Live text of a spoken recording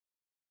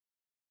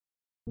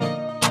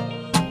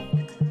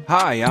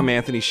Hi, I'm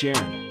Anthony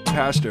Sharon,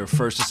 pastor of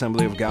First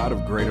Assembly of God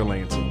of Greater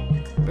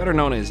Lansing, better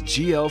known as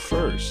GL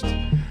First.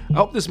 I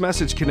hope this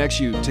message connects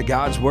you to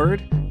God's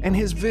Word and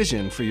His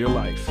vision for your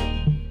life.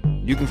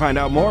 You can find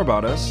out more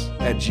about us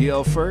at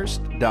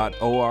glfirst.org.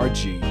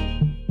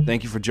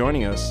 Thank you for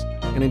joining us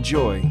and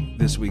enjoy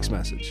this week's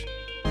message.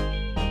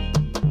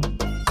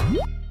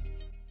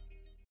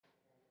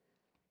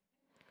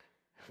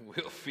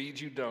 We'll feed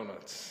you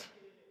donuts.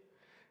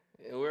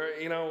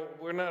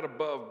 We're not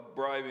above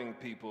bribing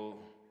people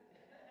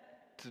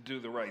to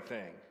do the right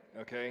thing,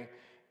 okay?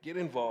 Get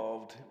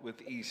involved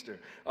with Easter.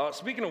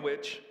 Speaking of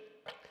which,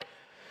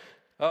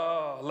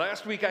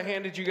 last week I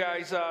handed you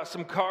guys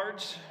some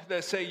cards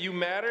that say you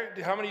matter.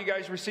 How many of you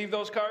guys received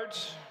those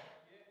cards?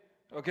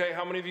 Okay,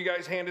 how many of you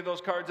guys handed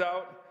those cards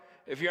out?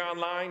 If you're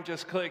online,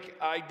 just click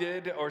I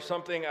did or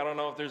something. I don't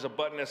know if there's a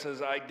button that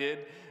says I did,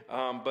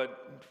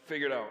 but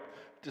figure it out.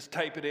 Just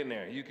type it in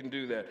there. You can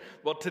do that.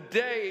 Well,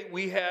 today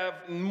we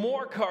have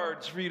more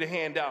cards for you to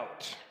hand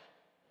out.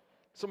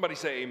 Somebody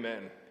say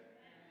amen.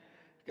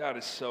 God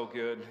is so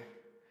good.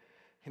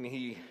 And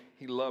he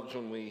loves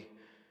when we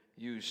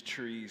use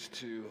trees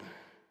to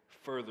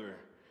further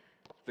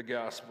the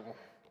gospel.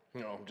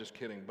 No, I'm just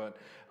kidding. But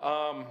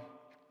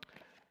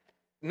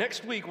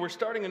next week we're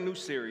starting a new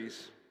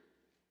series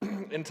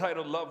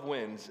entitled Love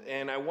Wins.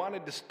 And I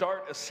wanted to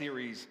start a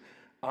series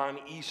on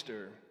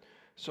Easter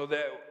so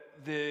that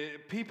the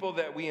people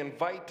that we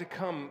invite to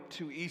come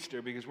to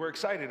Easter, because we're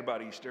excited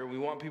about Easter, we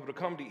want people to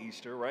come to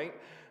Easter, right?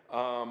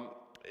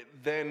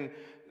 Then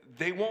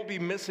they won't be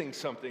missing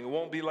something. It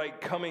won't be like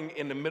coming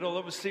in the middle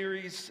of a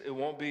series. It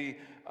won't be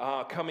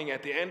coming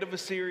at the end of a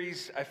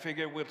series. I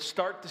figure we'll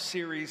start the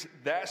series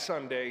that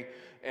Sunday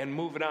and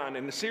move it on.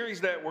 And the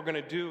series that we're going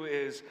to do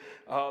is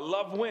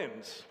Love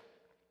Wins.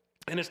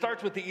 And it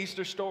starts with the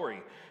Easter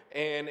story.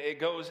 And it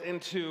goes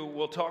into,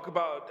 we'll talk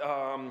about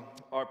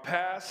our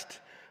past,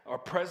 our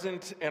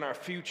present, and our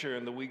future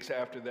in the weeks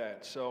after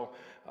that. So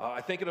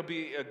I think it'll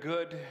be a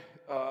good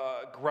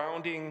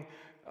grounding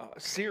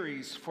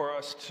series for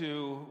us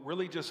to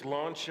really just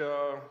launch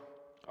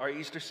our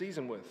Easter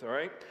season with, all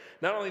right?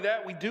 Not only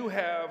that, we do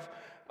have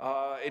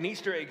an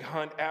Easter egg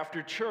hunt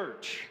after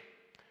church,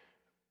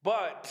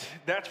 but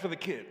that's for the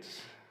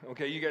kids,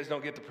 okay? You guys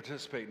don't get to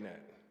participate in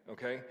that,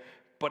 okay?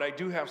 But I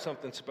do have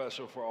something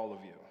special for all of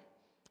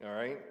you, all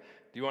right?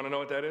 Do you want to know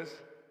what that is?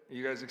 Are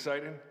you guys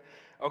excited?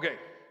 Okay.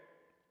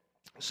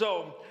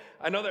 So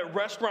I know that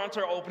restaurants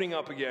are opening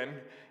up again,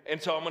 and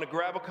so I'm going to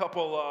grab a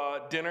couple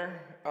dinner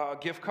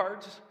gift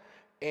cards,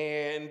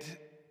 and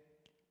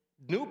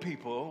new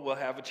people will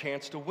have a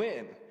chance to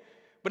win.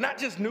 But not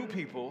just new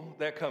people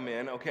that come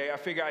in, okay? I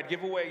figure I'd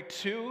give away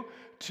two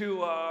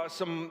to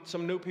some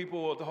new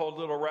people with the whole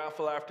little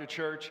raffle after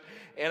church,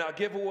 and I'll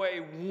give away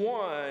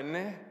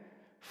one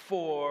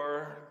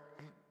for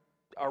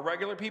our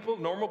regular people,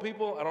 normal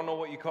people. I don't know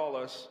what you call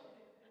us.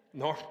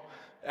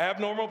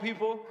 Abnormal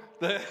people.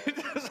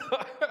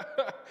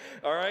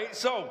 All right,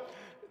 so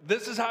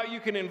this is how you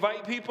can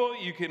invite people.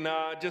 You can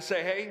just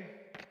say, hey,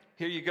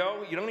 here you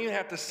go. You don't even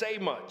have to say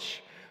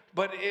much.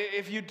 But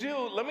if you do,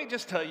 let me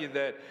just tell you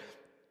that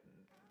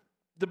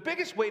the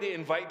biggest way to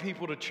invite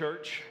people to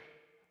church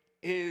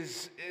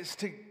is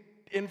to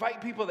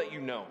invite people that you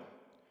know,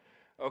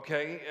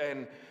 okay?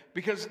 And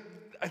because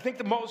I think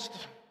the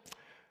most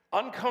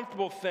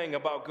uncomfortable thing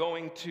about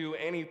going to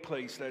any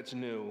place that's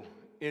new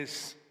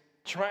is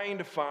trying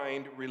to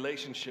find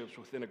relationships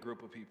within a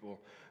group of people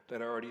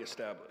that are already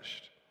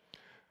established,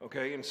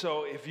 okay? And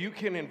so if you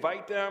can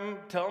invite them,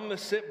 tell them to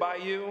sit by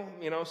you,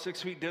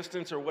 6 feet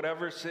distance or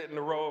whatever, sit in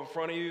the row in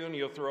front of you, and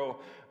you'll throw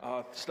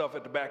stuff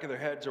at the back of their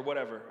heads or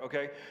whatever,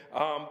 okay?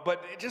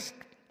 But just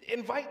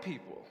invite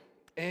people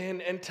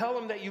and tell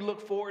them that you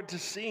look forward to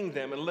seeing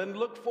them, and then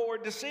look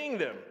forward to seeing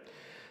them.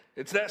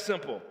 It's that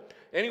simple.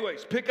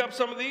 Anyways, pick up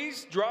some of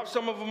these, drop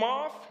some of them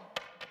off.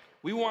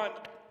 We want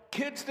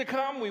kids to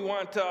come, we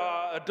want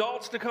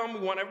adults to come, we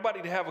want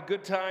everybody to have a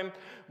good time.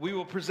 We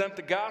will present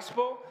the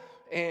gospel,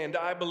 and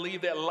I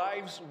believe that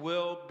lives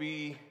will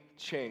be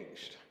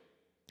changed.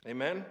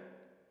 Amen?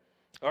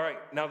 All right,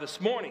 now this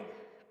morning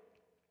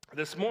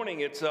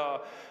it's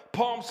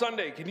Palm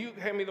Sunday. Can you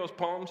hand me those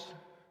palms?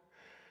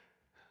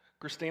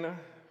 Christina,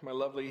 my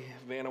lovely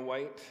Vanna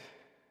White.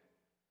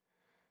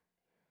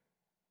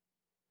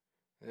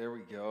 There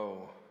we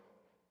go.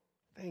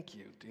 Thank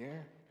you,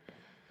 dear.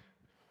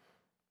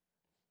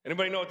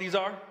 Anybody know what these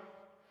are?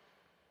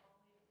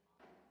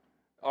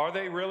 Are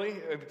they really?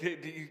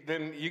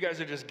 Then you guys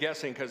are just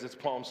guessing because it's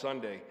Palm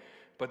Sunday.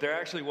 But they're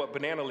actually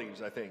banana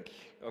leaves, I think,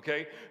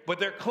 okay?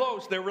 But they're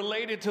close. They're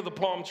related to the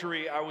palm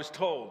tree, I was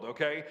told,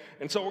 okay?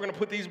 And so we're going to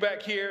put these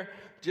back here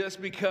just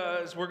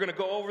because we're going to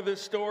go over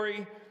this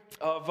story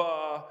of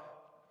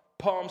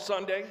Palm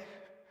Sunday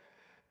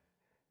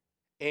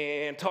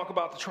and talk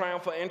about the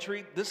triumphal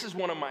entry. This is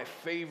one of my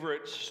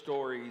favorite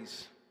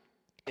stories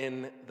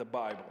in the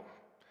Bible.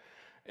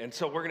 And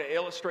so we're going to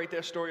illustrate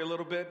that story a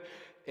little bit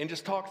and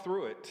just talk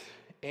through it.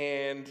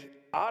 And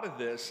out of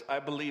this, I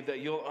believe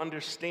that you'll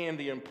understand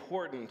the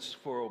importance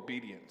for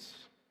obedience.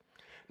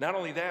 Not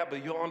only that,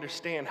 but you'll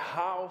understand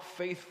how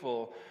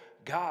faithful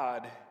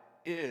God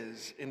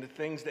is in the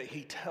things that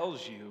he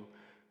tells you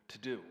to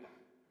do.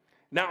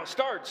 Now, it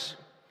starts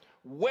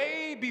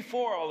way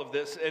before all of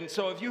this. And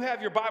so if you have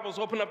your Bibles,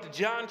 open up to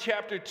John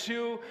chapter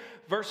 2,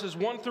 verses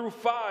 1 through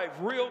 5,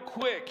 real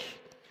quick.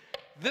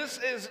 This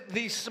is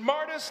the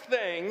smartest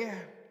thing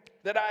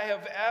that I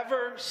have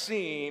ever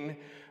seen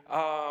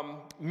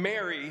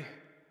Mary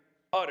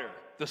utter.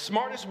 The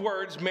smartest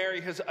words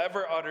Mary has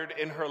ever uttered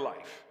in her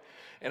life.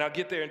 And I'll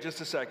get there in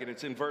just a second.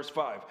 It's in verse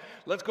 5.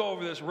 Let's go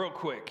over this real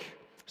quick.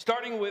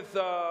 Starting with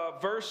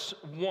verse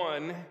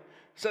 1,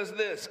 says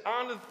this: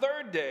 On the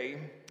third day,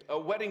 a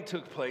wedding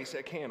took place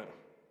at Cana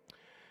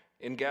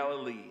in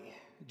Galilee.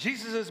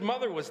 Jesus'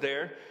 mother was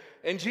there,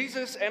 and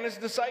Jesus and his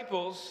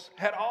disciples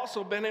had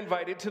also been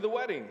invited to the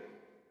wedding.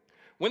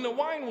 When the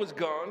wine was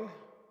gone,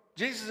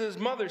 Jesus'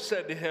 mother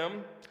said to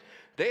him,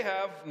 "They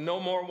have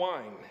no more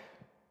wine."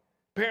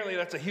 Apparently,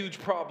 that's a huge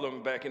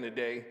problem back in the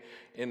day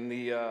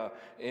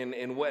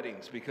in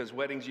weddings, because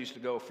weddings used to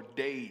go for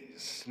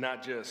days,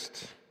 not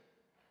just,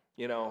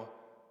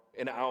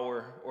 an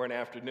hour or an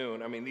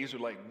afternoon. I mean, these are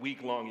like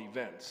week-long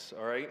events,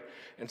 all right?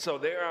 And so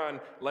they're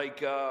on like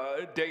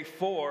day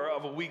 4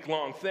 of a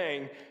week-long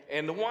thing,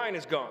 and the wine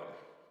is gone.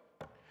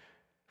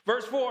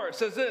 Verse 4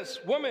 says this: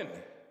 "Woman,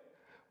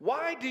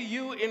 why do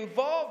you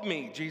involve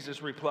me?"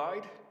 Jesus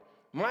replied.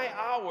 "My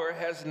hour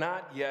has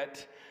not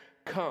yet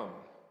come."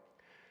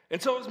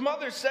 And so his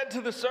mother said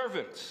to the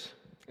servants,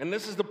 and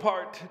this is the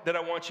part that I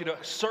want you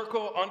to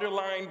circle,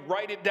 underline,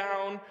 write it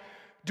down,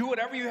 do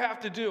whatever you have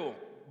to do.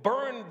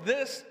 Burn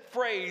this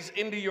phrase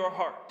into your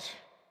heart,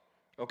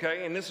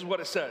 okay? And this is what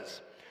it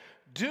says: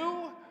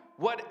 do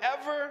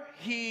whatever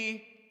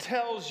he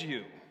tells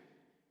you.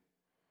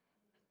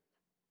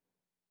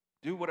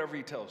 Do whatever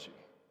he tells you.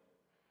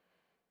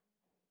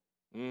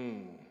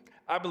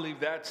 I believe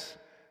that's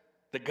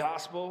the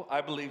gospel.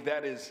 I believe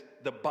that is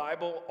the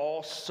Bible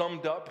all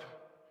summed up.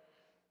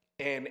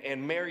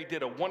 And Mary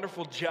did a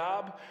wonderful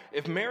job.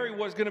 If Mary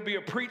was going to be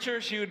a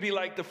preacher, she would be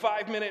like the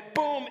 5-minute,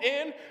 boom,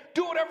 in,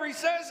 do whatever he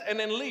says, and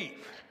then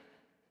leave.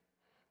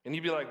 And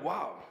you'd be like,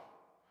 wow,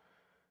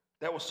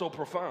 that was so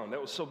profound. That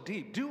was so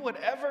deep. Do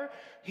whatever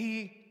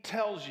he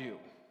tells you.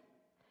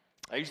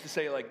 I used to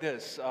say it like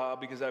this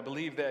because I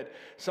believe that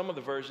some of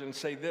the versions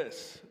say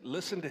this: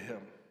 listen to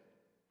him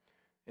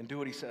and do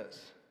what he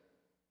says.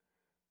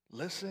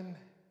 Listen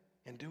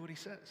and do what he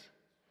says.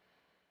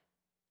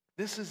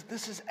 This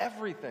is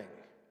everything.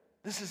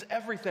 This is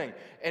everything.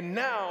 And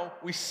now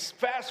we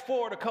fast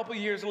forward a couple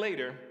years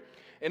later,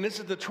 and this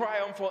is the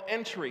triumphal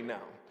entry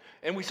now.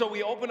 And so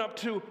we open up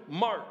to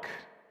Mark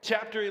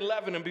chapter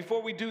 11. And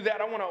before we do that,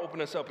 I want to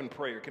open us up in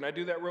prayer. Can I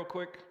do that real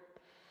quick?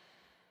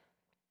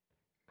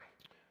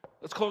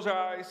 Let's close our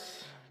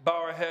eyes,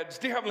 bow our heads.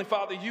 Dear Heavenly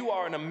Father, you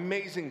are an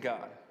amazing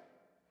God.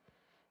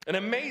 An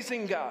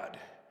amazing God.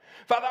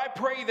 Father, I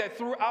pray that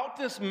throughout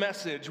this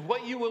message,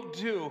 what you will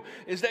do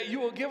is that you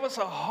will give us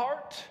a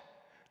heart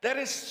that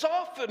is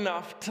soft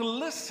enough to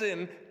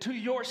listen to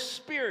your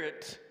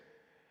spirit,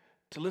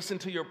 to listen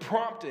to your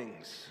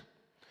promptings.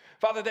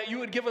 Father, that you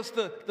would give us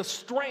the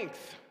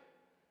strength,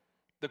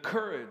 the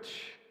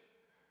courage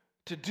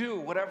to do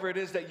whatever it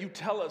is that you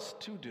tell us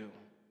to do.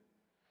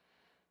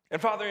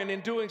 And Father, and in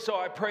doing so,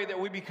 I pray that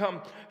we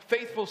become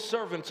faithful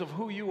servants of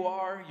who you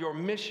are, your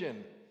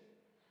mission.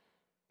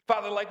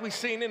 Father, like we've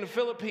seen in the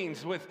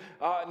Philippines with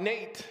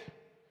Nate,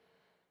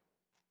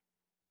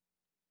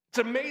 it's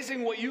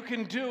amazing what you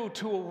can do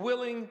to a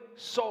willing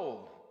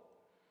soul,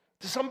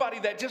 to somebody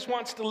that just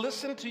wants to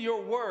listen to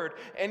your word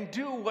and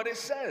do what it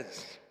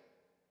says.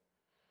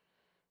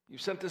 You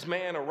sent this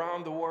man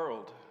around the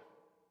world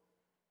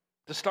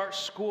to start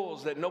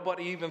schools that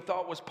nobody even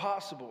thought was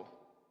possible.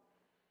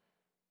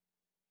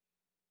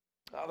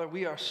 Father,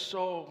 we are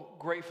so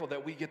grateful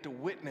that we get to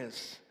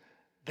witness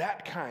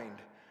that kind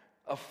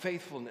of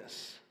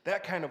faithfulness,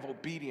 that kind of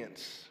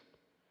obedience.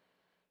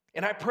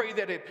 And I pray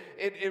that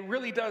it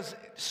really does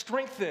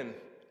strengthen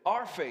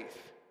our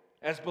faith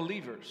as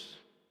believers,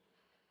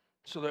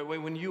 so that way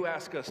when you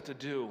ask us to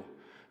do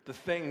the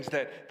things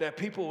that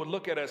people would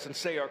look at us and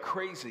say are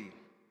crazy,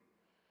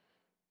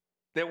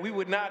 that we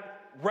would not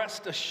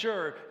rest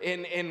assured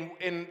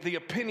in the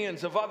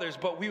opinions of others,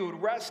 but we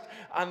would rest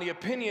on the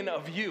opinion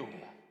of you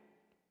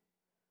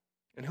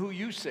and who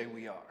you say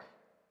we are.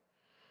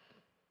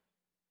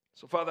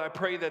 So, Father, I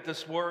pray that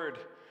this word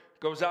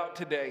goes out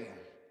today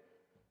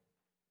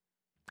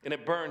and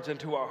it burns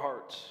into our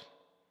hearts.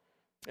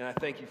 And I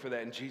thank you for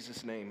that in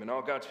Jesus' name. And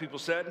all God's people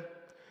said,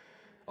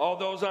 all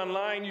those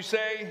online, you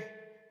say,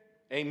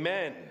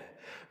 amen.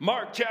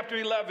 Mark chapter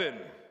 11,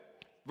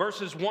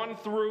 verses 1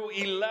 through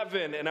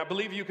 11. And I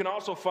believe you can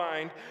also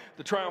find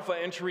the triumphal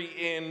entry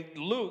in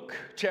Luke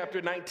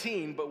chapter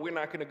 19, but we're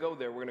not going to go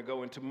there. We're going to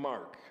go into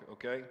Mark,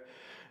 okay?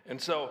 And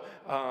so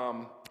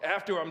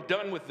after I'm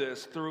done with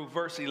this through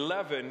verse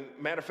 11,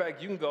 matter of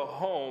fact, you can go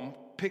home,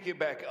 pick it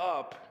back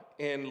up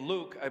in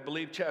Luke, I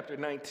believe, chapter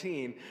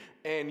 19,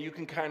 and you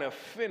can kind of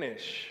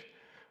finish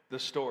the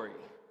story.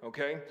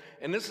 okay?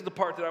 And this is the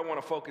part that I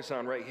want to focus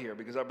on right here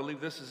because I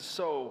believe this is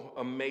so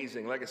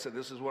amazing. Like I said,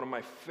 this is one of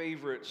my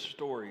favorite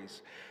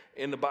stories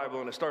in the Bible,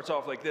 and it starts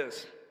off like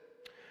this.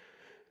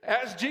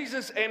 As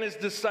Jesus and his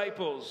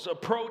disciples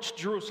approached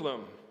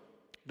Jerusalem,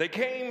 they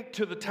came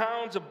to the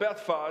towns of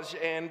Bethphage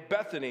and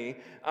Bethany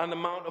on the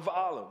Mount of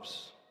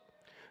Olives.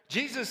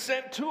 Jesus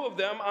sent two of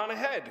them on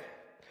ahead.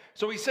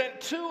 So he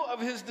sent two of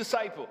his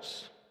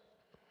disciples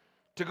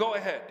to go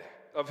ahead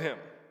of him.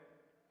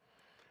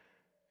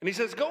 And he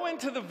says, go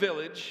into the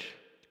village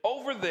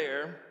over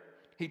there,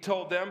 he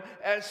told them.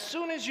 As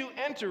soon as you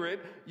enter it,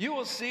 you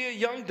will see a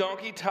young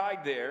donkey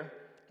tied there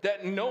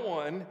that no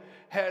one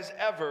has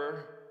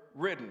ever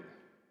ridden.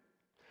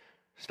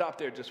 Stop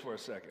there just for a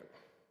second,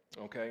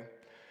 okay?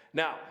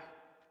 Now,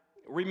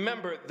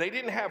 remember, they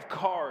didn't have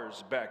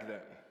cars back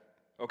then,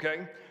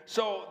 okay?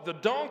 So the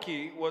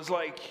donkey was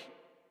like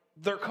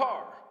their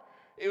car.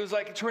 It was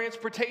like a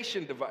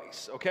transportation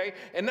device, okay?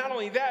 And not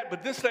only that,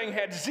 but this thing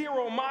had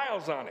 0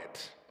 miles on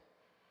it.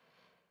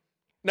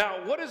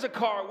 Now, what is a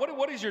car?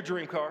 What is your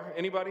dream car?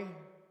 Anybody?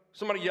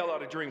 Somebody yell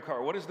out a dream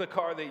car. What is the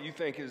car that you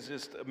think is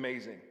just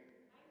amazing?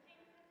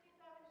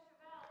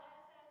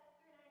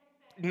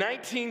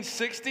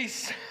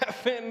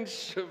 1967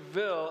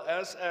 Chevelle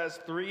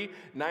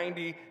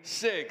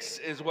SS396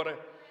 is what a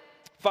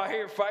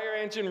fire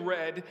engine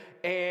red,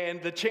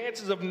 and the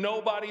chances of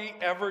nobody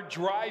ever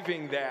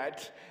driving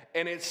that,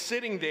 and it's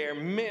sitting there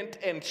mint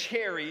and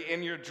cherry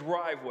in your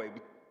driveway.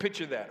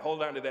 Picture that.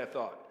 Hold on to that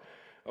thought.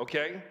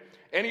 Okay?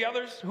 Any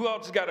others? Who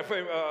else has got a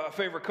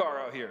favorite car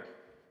out here?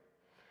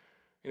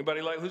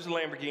 Anybody like, who's the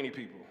Lamborghini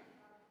people?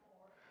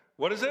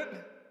 What is it?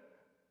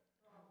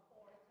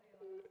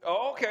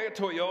 Oh, okay, a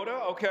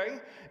Toyota, okay.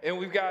 And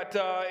we've got,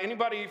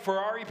 anybody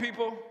Ferrari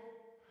people?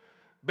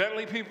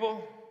 Bentley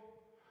people?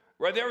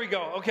 Right, there we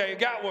go. Okay,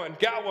 got one.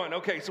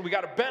 Okay, so we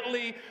got a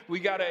Bentley,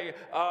 we got a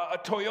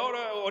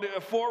Toyota, or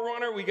a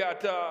 4Runner,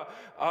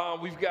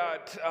 we've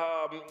got,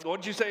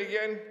 what did you say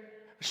again?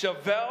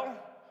 Chevelle?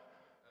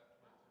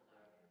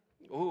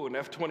 Ooh, an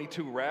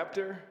F-22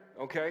 Raptor,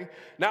 okay.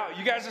 Now,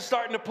 you guys are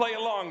starting to play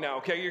along now,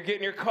 okay? You're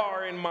getting your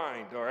car in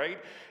mind, all right?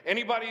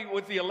 Anybody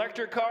with the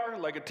electric car,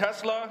 like a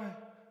Tesla?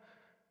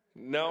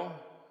 No?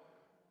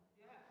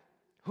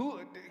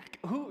 Who,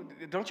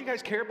 don't you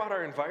guys care about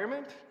our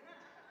environment?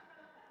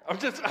 I'm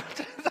just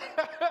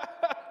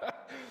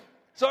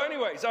So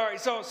anyways, all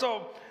right,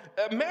 so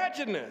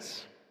imagine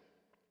this,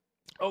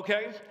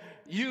 okay?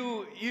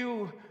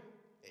 You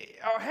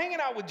are hanging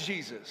out with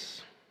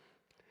Jesus,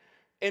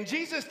 and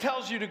Jesus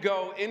tells you to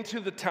go into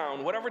the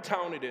town, whatever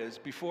town it is,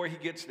 before he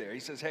gets there. He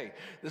says, hey,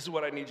 this is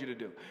what I need you to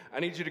do. I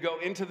need you to go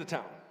into the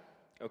town,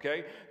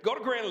 okay? Go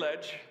to Grand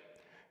Ledge,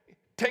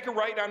 take a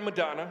right on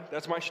Madonna,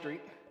 that's my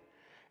street,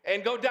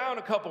 and go down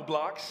a couple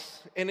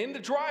blocks, and in the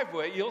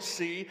driveway, you'll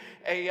see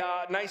a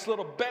nice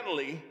little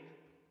Bentley,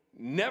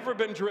 never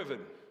been driven.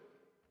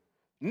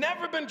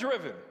 Never been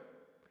driven.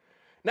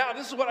 Now,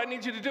 this is what I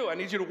need you to do. I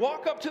need you to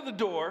walk up to the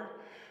door,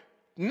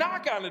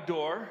 knock on the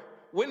door.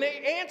 When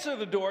they answer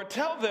the door,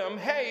 tell them,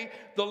 hey,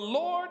 the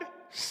Lord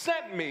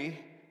sent me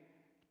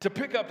to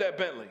pick up that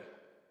Bentley.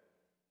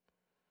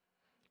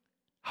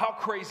 How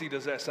crazy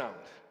does that sound?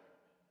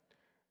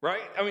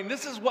 Right? I mean,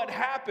 this is what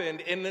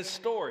happened in this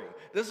story.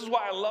 This is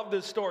why I love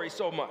this story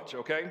so much,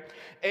 okay?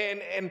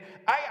 And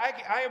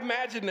I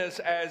imagine this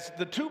as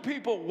the two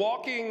people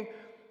walking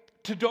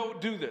to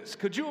do this.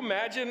 Could you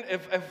imagine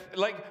if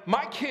like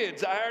my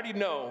kids, I already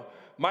know,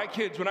 my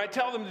kids, when I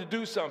tell them to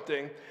do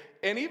something,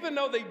 and even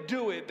though they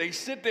do it, they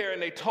sit there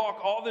and they talk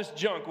all this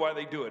junk while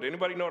they do it.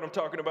 Anybody know what I'm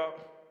talking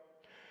about?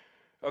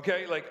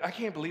 Okay, like, I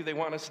can't believe they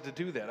want us to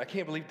do that. I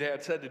can't believe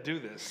Dad said to do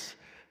this.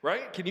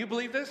 Right? Can you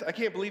believe this? I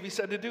can't believe he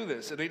said to do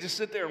this. And they just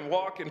sit there and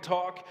walk and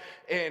talk,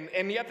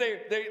 and yet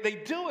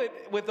they do it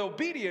with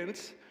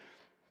obedience.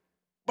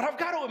 But I've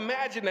got to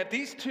imagine that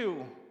these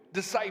two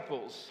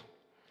disciples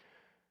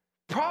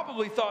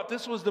probably thought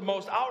this was the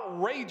most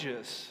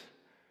outrageous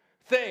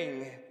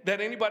thing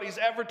that anybody's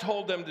ever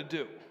told them to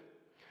do.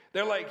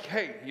 They're like,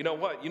 hey, you know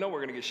what? You know we're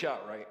going to get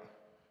shot, right?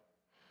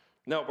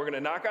 No, we're going to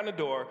knock on the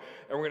door,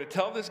 and we're going to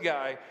tell this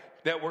guy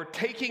that we're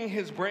taking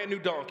his brand new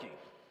donkey.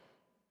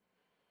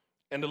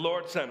 And the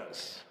Lord sent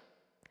us.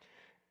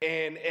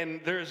 And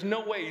there's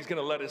no way he's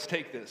going to let us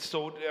take this.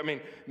 So, I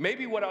mean,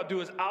 maybe what I'll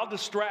do is I'll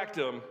distract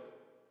him.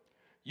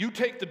 You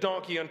take the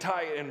donkey,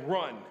 untie it, and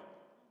run.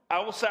 I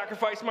will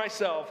sacrifice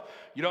myself.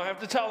 You don't have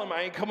to tell him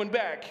I ain't coming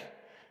back.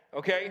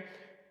 Okay?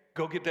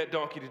 Go get that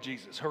donkey to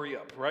Jesus. Hurry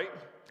up, right?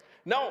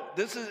 No,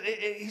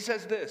 he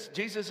says this.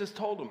 Jesus has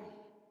told him.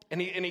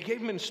 And he gave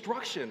him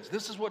instructions.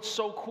 This is what's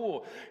so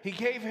cool. He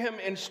gave him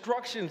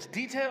instructions,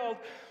 detailed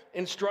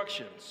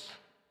instructions.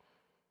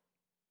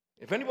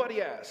 If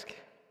anybody asks,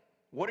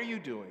 what are you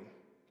doing?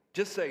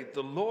 Just say,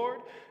 the Lord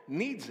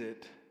needs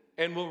it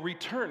and will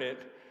return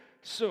it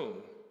soon.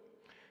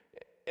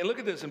 And look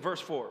at this in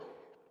verse 4.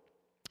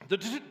 The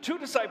two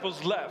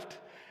disciples left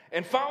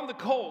and found the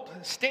colt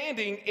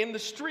standing in the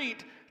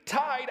street,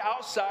 tied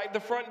outside the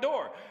front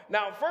door.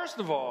 Now, first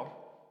of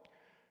all,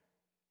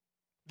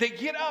 They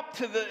get up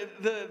to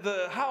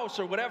the house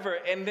or whatever,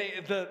 and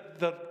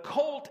the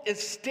colt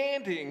is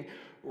standing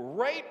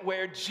right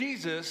where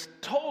Jesus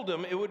told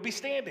him it would be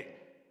standing.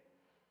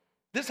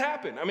 This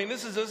happened. I mean,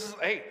 this is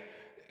hey,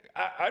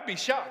 I'd be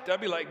shocked. I'd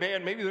be like,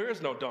 man, maybe there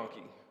is no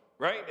donkey,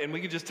 right? And we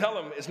could just tell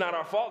him, it's not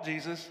our fault,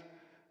 Jesus,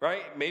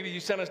 right? Maybe you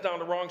sent us down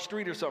the wrong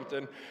street or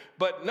something.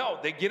 But no,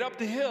 they get up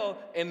the hill,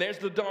 and there's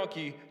the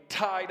donkey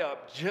tied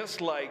up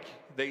just like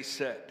they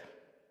said.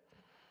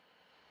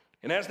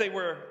 And as they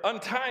were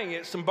untying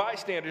it, some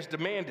bystanders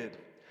demanded,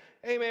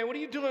 hey, man, what are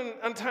you doing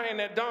untying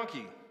that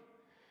donkey?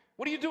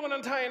 What are you doing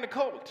untying the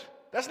colt?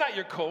 That's not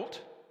your colt.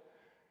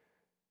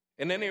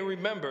 And then they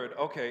remembered,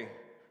 okay,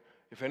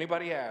 if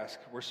anybody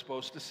asks, we're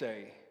supposed to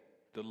say,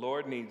 the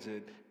Lord needs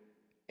it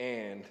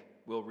and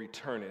will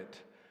return it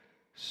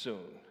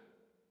soon.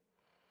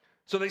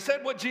 So they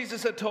said what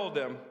Jesus had told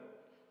them,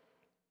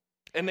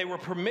 and they were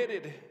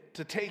permitted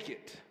to take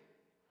it.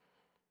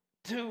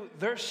 To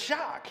their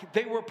shock,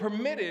 they were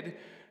permitted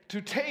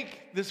to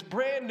take this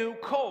brand new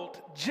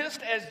colt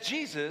just as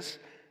Jesus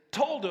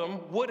told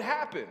them would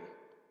happen.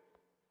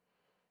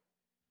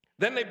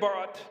 Then they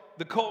brought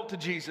the colt to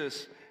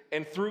Jesus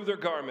and threw their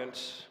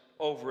garments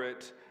over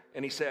it,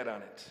 and he sat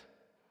on it.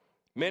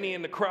 Many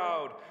in the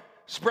crowd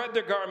spread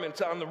their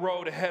garments on the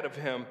road ahead of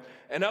him,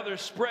 and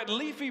others spread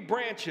leafy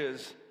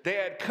branches they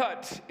had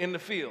cut in the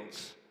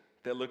fields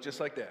that looked just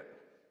like that.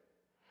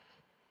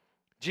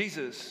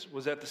 Jesus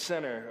was at the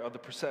center of the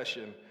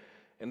procession,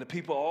 and the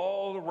people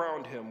all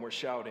around him were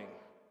shouting,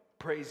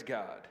 praise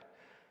God,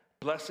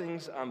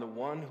 blessings on the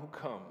one who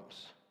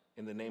comes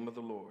in the name of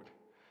the Lord,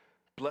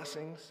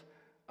 blessings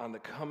on the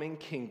coming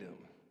kingdom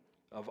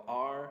of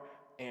our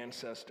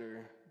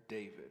ancestor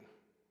David.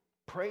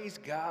 Praise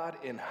God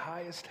in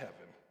highest heaven.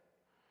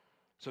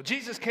 So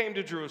Jesus came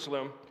to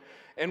Jerusalem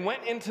and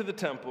went into the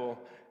temple.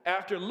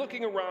 After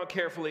looking around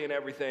carefully and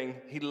everything,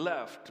 he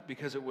left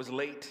because it was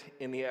late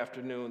in the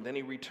afternoon. Then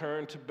he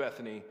returned to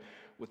Bethany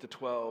with the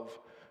 12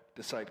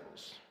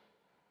 disciples.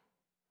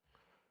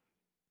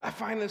 I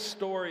find this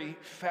story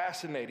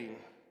fascinating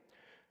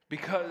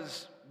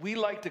because we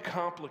like to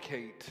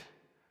complicate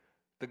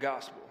the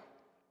gospel.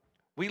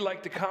 We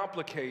like to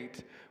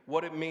complicate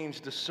what it means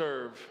to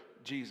serve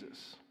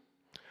Jesus.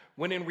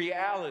 When in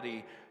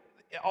reality,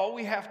 all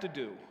we have to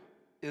do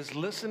is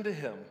listen to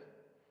him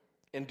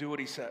and do what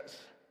he says.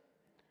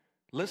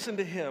 Listen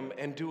to him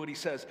and do what he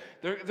says.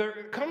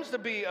 There comes to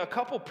be a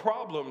couple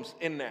problems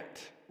in that,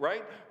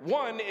 right?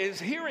 One is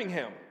hearing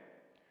him.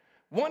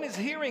 One is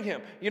hearing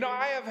him. You know,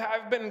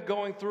 I've been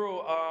going through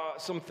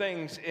some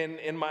things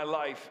in my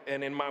life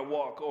and in my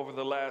walk over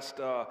the last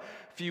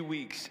few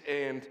weeks,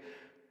 and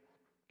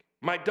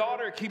my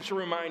daughter keeps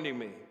reminding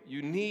me,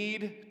 you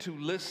need to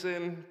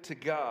listen to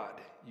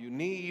God. You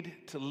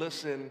need to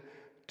listen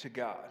to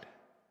God.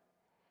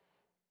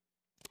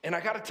 And I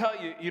got to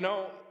tell you, you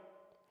know,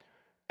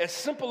 as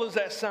simple as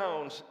that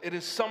sounds, it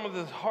is some of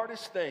the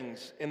hardest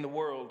things in the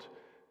world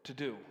to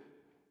do.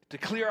 To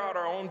clear out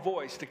our own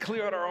voice, to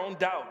clear out our own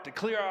doubt, to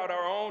clear out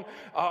our own,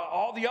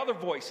 all the other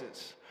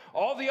voices,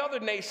 all the other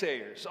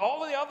naysayers,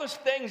 all the other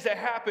things that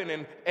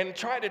happen and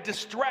try to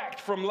distract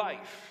from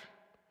life.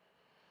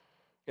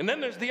 And then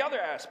there's the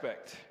other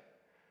aspect,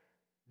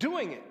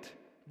 doing it,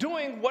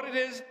 doing what it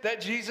is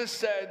that Jesus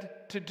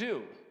said to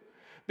do.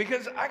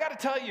 Because I got to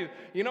tell you,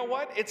 you know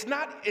what? It's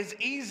not as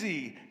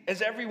easy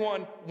as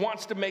everyone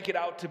wants to make it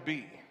out to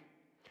be.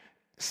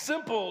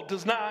 Simple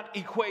does not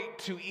equate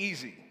to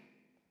easy.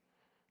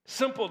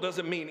 Simple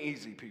doesn't mean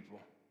easy, people.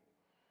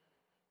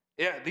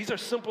 Yeah, these are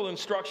simple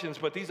instructions,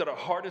 but these are the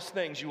hardest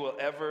things you will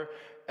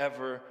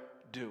ever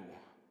do.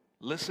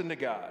 Listen to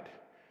God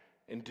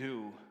and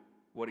do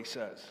what he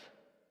says.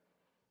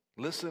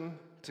 Listen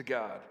to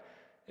God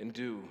and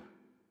do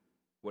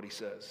what he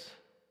says.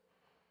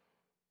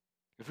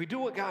 If we do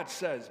what God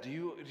says, do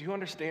you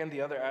understand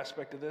the other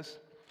aspect of this?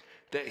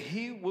 That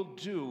he will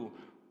do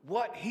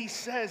what he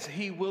says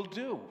he will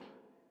do.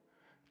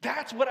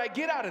 That's what I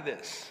get out of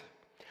this.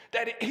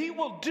 That he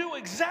will do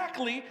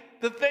exactly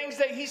the things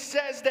that he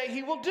says that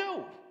he will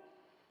do.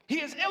 He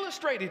has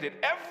illustrated it,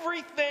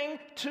 everything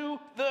to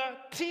the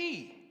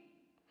T.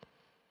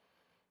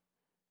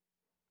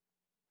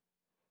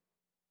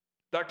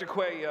 Dr.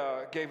 Quay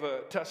gave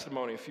a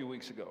testimony a few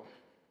weeks ago.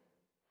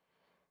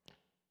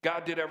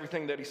 God did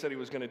everything that he said he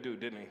was going to do,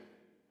 didn't he?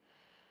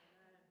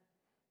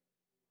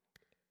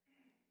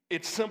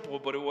 It's simple,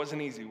 but it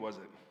wasn't easy, was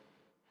it?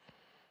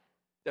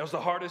 That was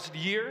the hardest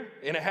year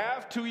and a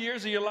half, 2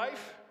 years of your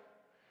life.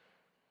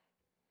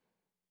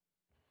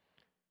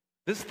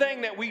 This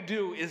thing that we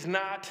do is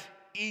not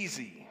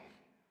easy.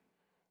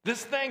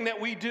 This thing that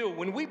we do,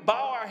 when we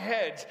bow our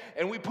heads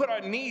and we put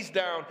our knees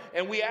down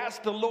and we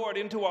ask the Lord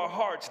into our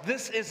hearts,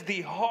 this is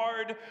the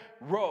hard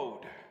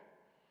road.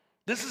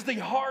 This is the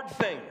hard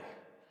thing.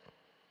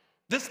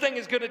 This thing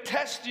is going to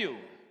test you.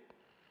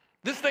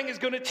 This thing is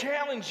going to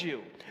challenge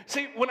you.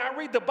 See, when I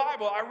read the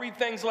Bible, I read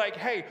things like,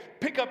 hey,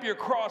 pick up your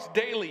cross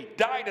daily,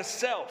 die to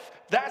self.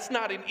 That's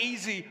not an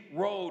easy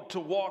road to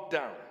walk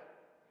down.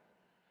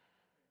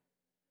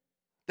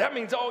 That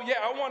means, oh yeah,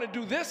 I want to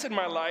do this in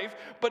my life,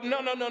 but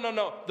no.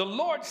 The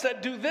Lord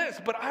said do this,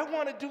 but I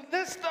want to do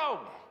this though.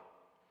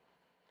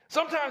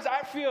 Sometimes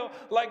I feel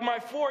like my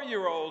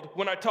 4-year-old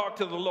when I talk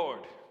to the Lord.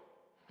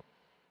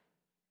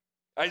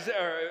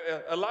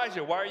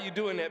 Elijah, why are you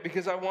doing that?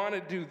 Because I want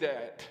to do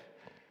that.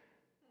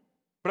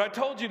 But I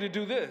told you to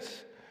do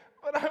this.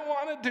 But I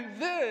want to do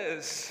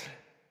this.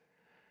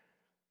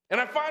 And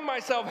I find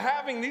myself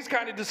having these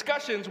kind of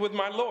discussions with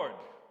my Lord.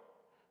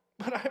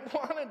 But I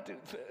want to do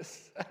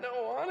this. I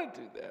don't want to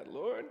do that,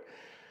 Lord.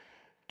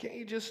 Can't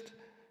you just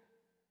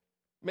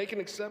make an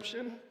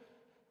exception?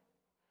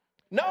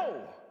 No,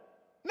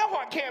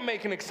 I can't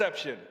make an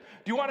exception.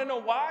 Do you want to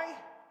know why?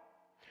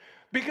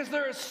 Because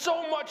there is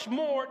so much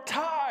more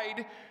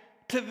tied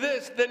to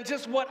this than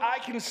just what I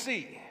can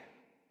see.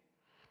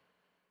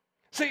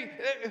 See,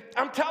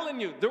 I'm telling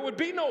you, there would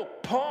be no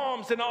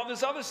palms and all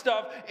this other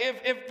stuff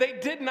if they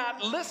did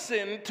not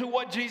listen to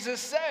what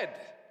Jesus said.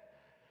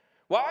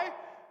 Why?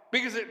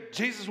 Because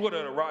Jesus would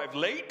have arrived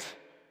late.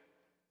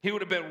 He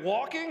would have been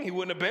walking. He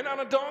wouldn't have been on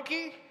a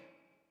donkey.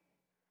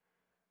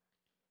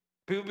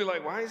 People would be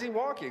like, why is he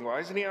walking?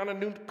 Why isn't he on a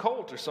new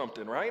colt or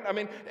something, right? I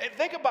mean,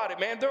 think about it,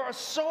 man. There are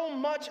so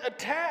much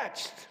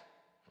attached.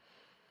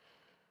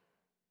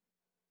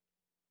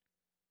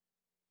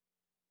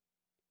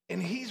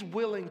 And he's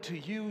willing to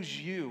use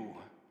you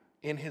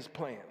in his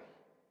plan.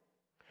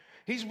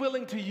 He's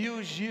willing to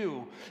use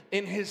you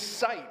in his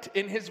sight,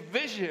 in his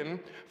vision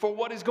for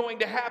what is going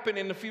to happen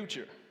in the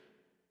future.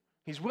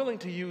 He's willing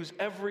to use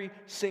every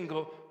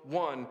single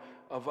one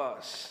of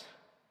us.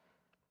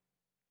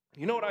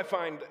 You know what I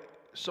find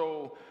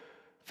so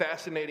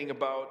fascinating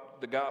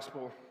about the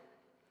gospel?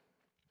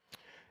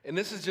 And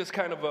this is just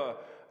kind of a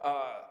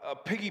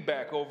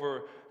piggyback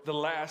over the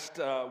last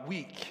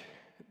week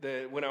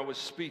when I was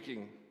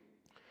speaking.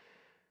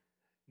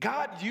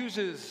 God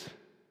uses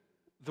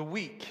the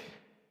weak,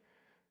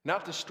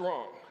 not the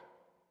strong.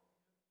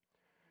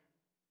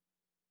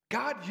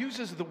 God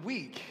uses the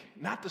weak,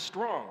 not the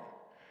strong.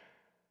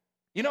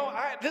 You know,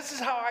 this is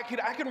how I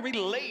can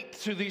relate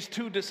to these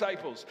two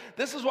disciples.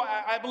 This is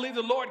why I believe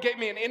the Lord gave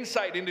me an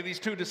insight into these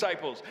two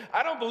disciples.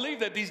 I don't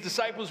believe that these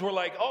disciples were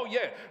like, oh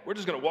yeah, we're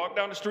just going to walk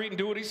down the street and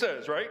do what he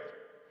says, right?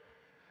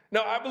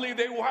 No, I believe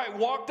they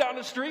walked down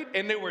the street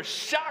and they were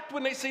shocked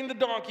when they seen the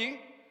donkey.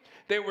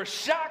 They were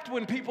shocked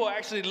when people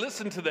actually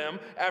listened to them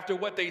after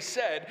what they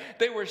said.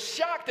 They were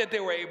shocked that they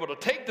were able to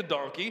take the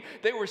donkey.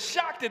 They were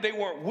shocked that they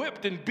weren't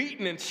whipped and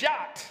beaten and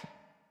shot.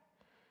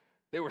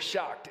 They were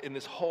shocked in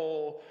this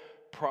whole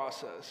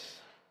process.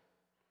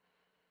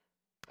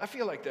 I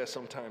feel like that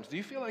sometimes. Do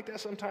you feel like that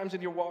sometimes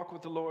in your walk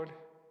with the Lord?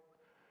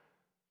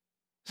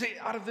 See,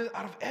 out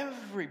of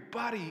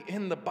everybody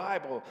in the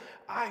Bible,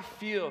 I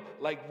feel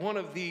like one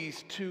of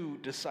these two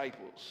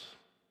disciples.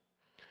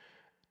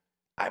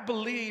 I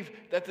believe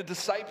that the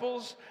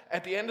disciples,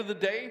 at the end of the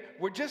day,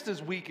 were just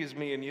as weak as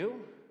me and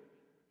you.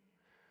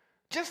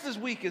 Just as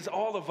weak as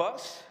all of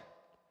us.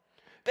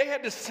 They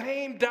had the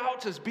same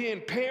doubts as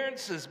being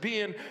parents, as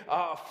being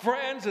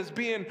friends, as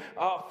being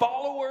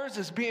followers,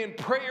 as being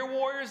prayer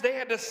warriors. They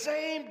had the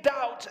same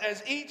doubts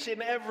as each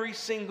and every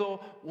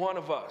single one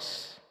of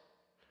us.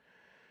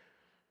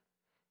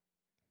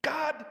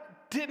 God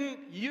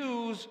didn't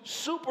use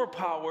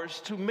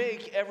superpowers to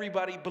make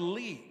everybody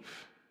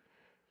believe.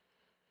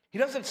 He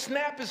doesn't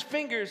snap his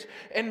fingers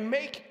and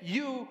make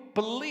you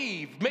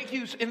believe, make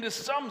you into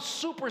some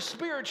super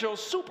spiritual,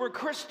 super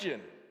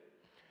Christian.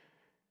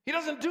 He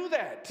doesn't do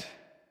that.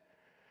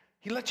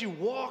 He lets you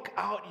walk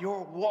out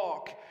your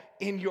walk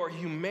in your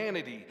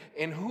humanity,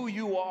 in who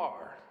you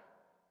are.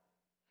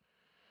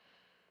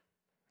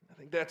 I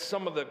think that's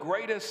some of the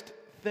greatest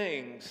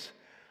things.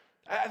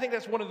 I think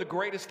that's one of the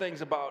greatest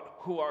things about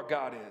who our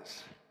God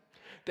is.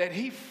 That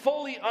he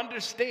fully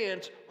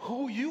understands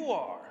who you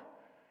are.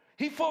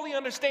 He fully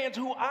understands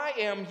who I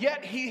am,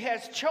 yet he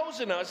has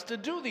chosen us to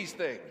do these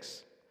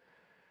things.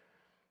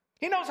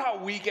 He knows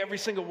how weak every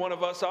single one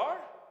of us are.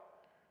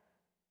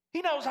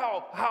 He knows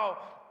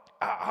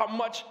how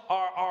much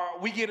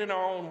we get in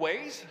our own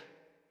ways.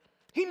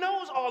 He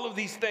knows all of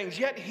these things,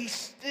 yet he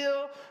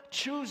still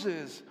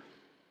chooses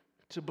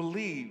to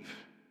believe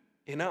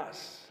in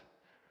us.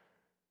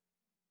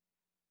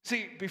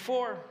 See,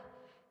 before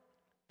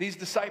these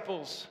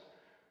disciples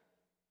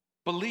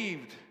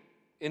believed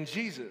in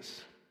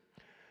Jesus,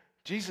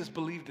 Jesus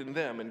believed in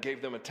them and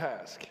gave them a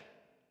task.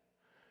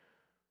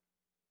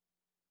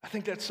 I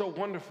think that's so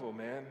wonderful,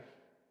 man.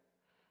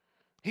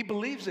 He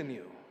believes in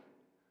you.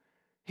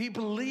 He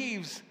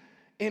believes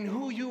in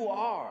who you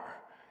are,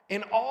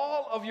 in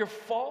all of your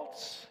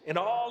faults, in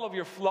all of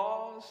your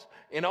flaws,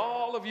 in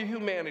all of your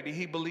humanity.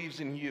 He believes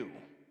in you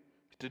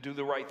to do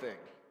the right thing.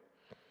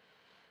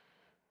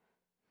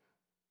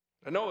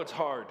 I know it's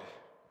hard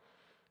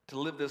to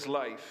live this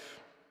life.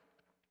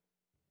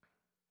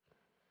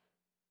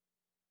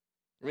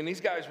 I mean,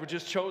 these guys were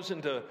just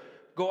chosen to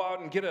go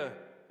out and get a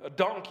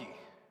donkey.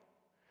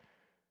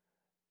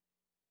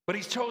 But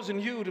he's chosen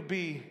you to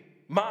be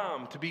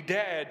mom, to be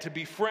dad, to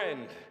be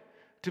friend,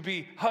 to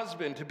be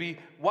husband, to be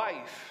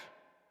wife,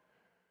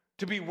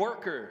 to be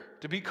worker,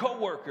 to be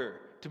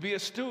co-worker, to be a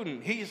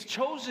student. He has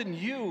chosen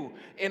you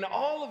in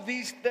all of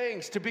these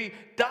things, to be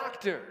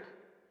doctor,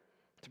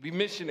 to be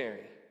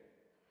missionary,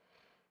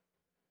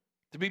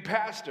 to be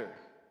pastor.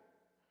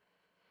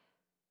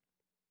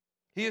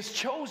 He has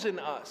chosen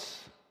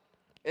us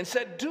and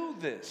said, do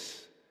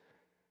this.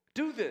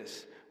 Do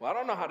this. Well, I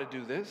don't know how to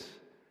do this.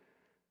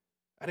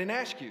 I didn't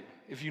ask you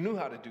if you knew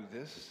how to do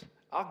this.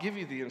 I'll give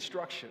you the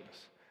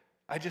instructions.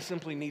 I just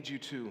simply need you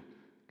to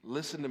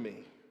listen to me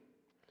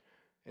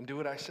and do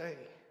what I say.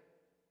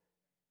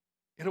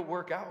 It'll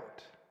work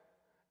out.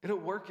 It'll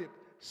work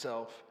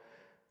itself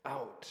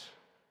out.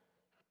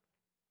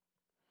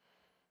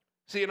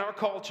 See, in our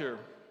culture,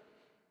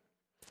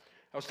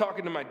 I was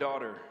talking to my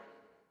daughter,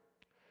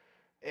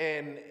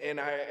 and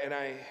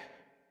I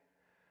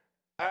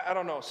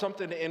don't know,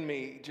 something in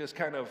me just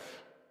kind of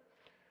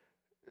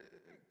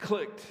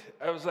clicked.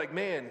 I was like,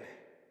 man,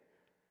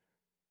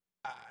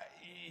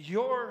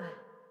 your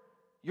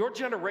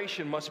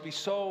generation must be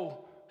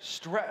so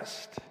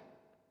stressed.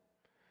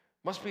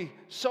 Must be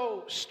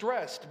so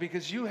stressed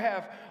because you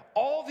have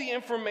all the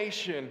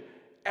information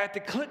at the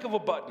click of a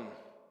button.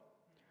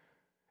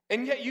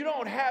 And yet you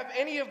don't have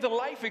any of the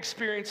life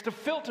experience to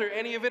filter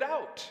any of it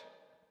out.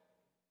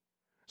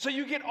 So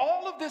you get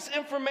all of this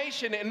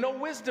information and no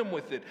wisdom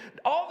with it.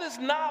 All this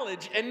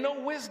knowledge and no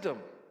wisdom.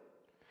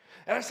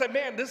 And I said,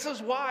 man, this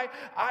is why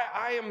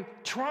I am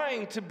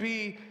trying to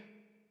be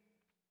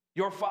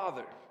your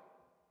father.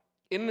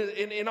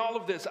 In all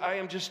of this, I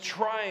am just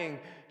trying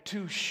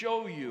to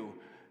show you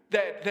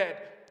that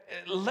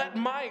let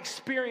my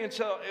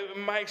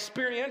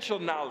experiential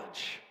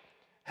knowledge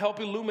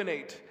help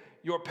illuminate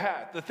your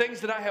path. The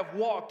things that I have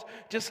walked,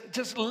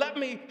 just let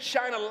me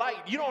shine a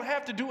light. You don't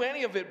have to do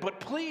any of it, but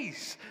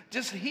please,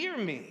 just hear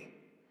me.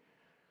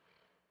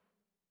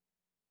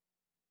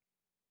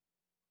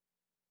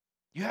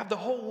 You have the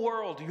whole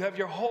world, you have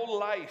your whole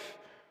life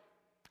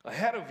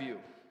ahead of you.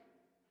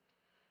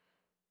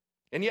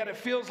 And yet it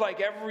feels like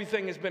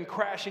everything has been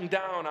crashing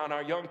down on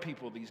our young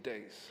people these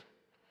days.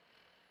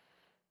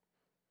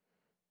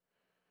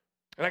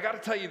 And I got to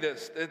tell you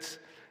this,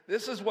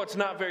 this is what's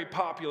not very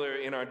popular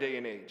in our day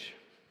and age.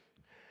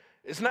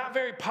 It's not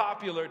very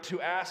popular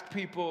to ask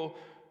people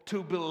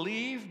to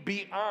believe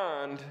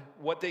beyond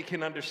what they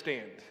can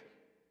understand.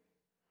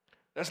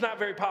 That's not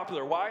very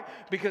popular. Why?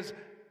 Because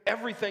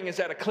everything is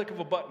at a click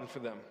of a button for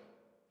them.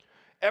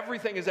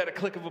 Everything is at a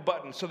click of a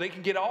button. So they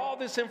can get all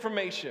this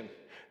information.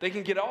 They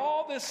can get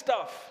all this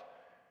stuff.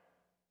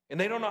 And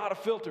they don't know how to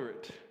filter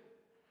it.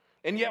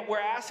 And yet we're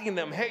asking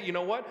them, hey, you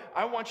know what?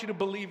 I want you to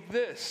believe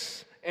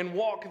this and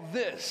walk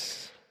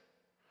this.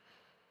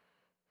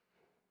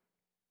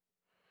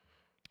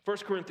 1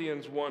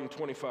 Corinthians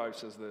 1:25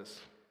 says this.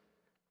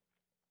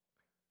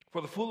 For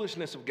the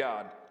foolishness of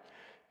God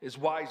is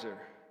wiser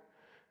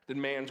than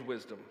man's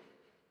wisdom.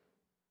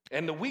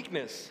 And the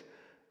weakness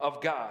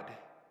of God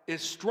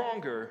is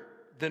stronger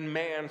than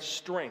man's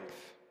strength.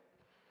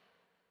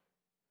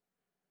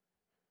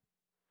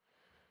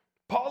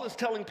 Paul is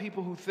telling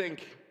people who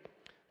think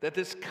that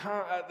this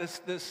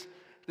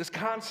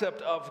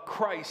concept of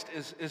Christ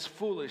is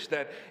foolish,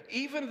 that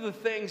even the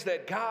things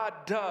that God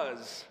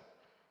does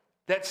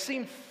that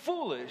seem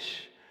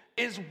foolish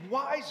is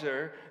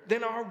wiser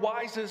than our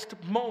wisest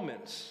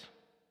moments.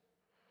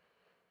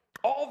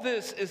 All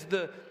this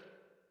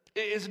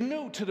is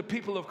new to the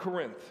people of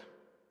Corinth.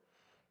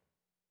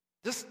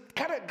 Just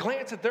kind of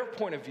glance at their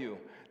point of view.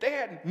 They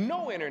had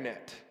no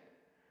internet.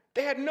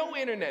 They had no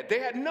internet. They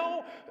had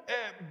no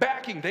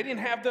backing. They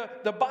didn't have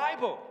the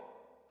Bible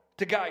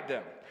to guide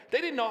them. They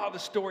didn't know how the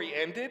story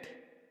ended.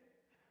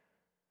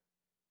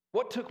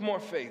 What took more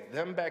faith,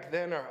 them back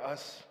then or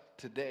us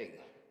today?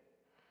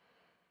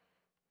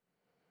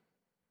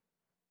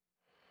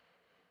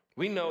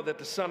 We know that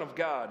the Son of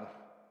God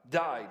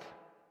died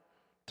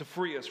to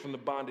free us from the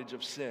bondage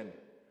of sin.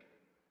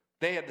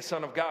 They had the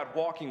Son of God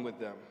walking with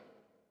them,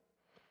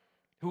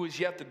 who is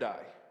yet to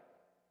die,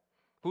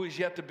 who is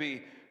yet to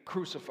be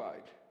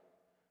crucified,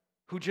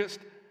 who just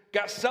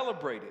got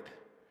celebrated.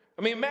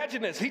 I mean,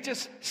 imagine this. He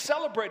just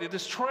celebrated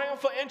this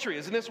triumphal entry.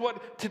 Isn't this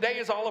what today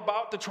is all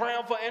about, the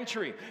triumphal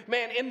entry?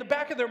 Man, in the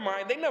back of their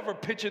mind, they never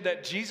pictured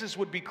that Jesus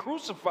would be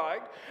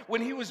crucified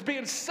when he was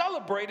being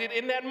celebrated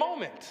in that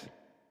moment.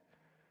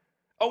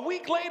 A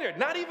week later,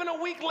 not even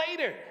a week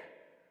later,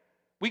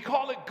 we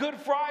call it Good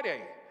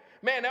Friday.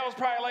 Man, that was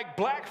probably like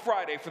Black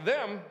Friday for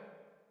them.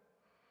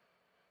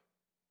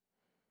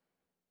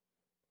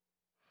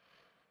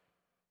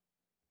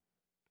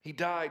 He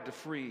died to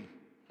free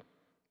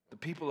the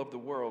people of the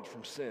world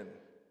from sin.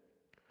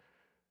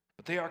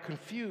 But they are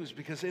confused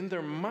because in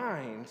their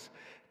minds,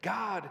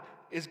 God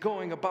is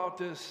going about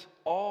this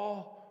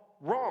all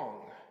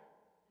wrong.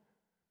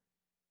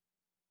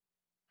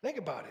 Think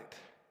about it.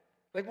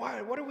 Like,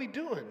 why? What are we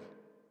doing?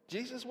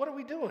 Jesus, what are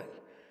we doing?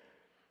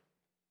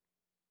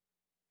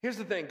 Here's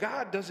the thing.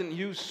 God doesn't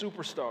use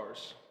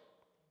superstars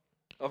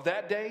of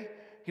that day.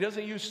 He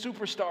doesn't use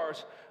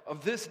superstars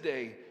of this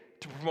day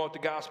to promote the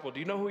gospel. Do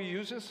you know who he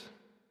uses?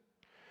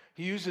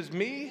 He uses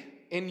me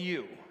and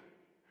you.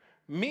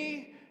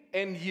 Me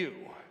and you.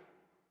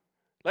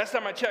 Last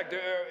time I checked,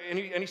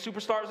 any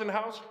superstars in the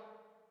house?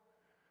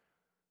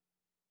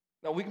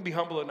 No, we can be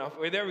humble enough.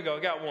 Wait, there we go,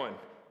 I got one.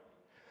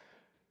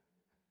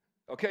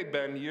 Okay,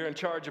 Ben, you're in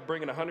charge of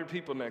bringing 100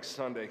 people next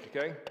Sunday,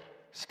 okay?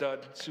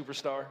 Stud,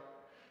 superstar.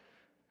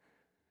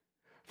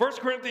 1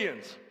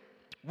 Corinthians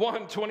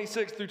 1,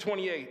 26 through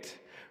 28.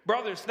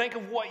 Brothers, think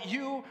of what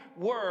you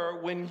were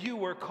when you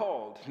were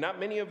called. Not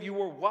many of you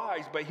were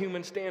wise by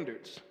human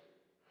standards.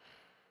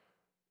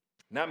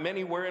 Not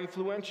many were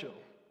influential.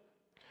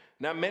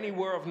 Not many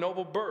were of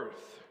noble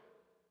birth.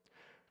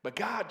 But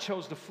God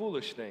chose the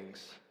foolish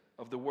things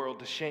of the world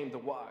to shame the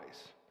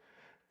wise.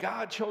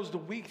 God chose the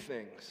weak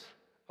things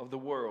of the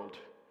world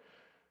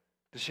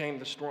to shame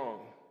the strong.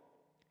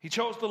 He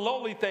chose the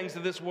lowly things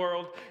of this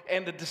world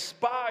and the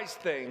despised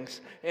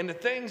things and the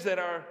things that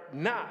are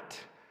not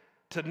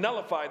to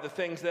nullify the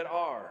things that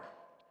are.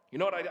 You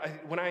know what?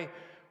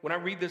 When I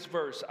read this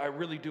verse, I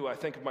really do. I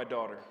think of my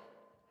daughter.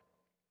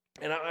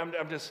 And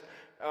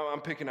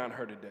I'm picking on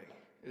her today.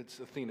 It's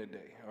Athena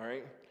Day, all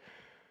right?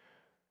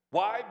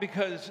 Why?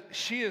 Because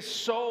she is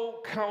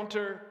so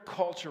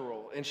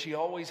countercultural, and she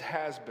always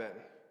has been.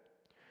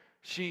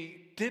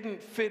 She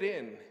didn't fit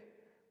in,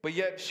 but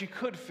yet she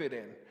could fit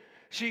in.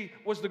 She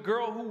was the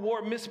girl who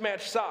wore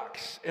mismatched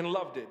socks and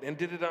loved it and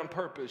did it on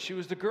purpose. She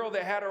was the girl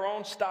that had her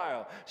own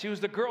style. She was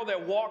the girl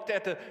that walked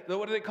at the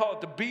what do they call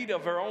it, the beat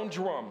of her own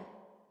drum.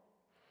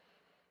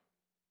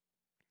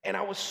 And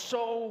I was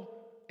so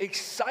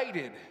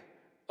excited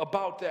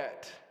about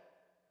that.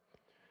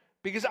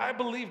 Because I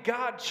believe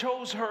God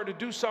chose her to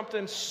do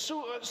something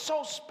so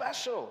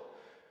special.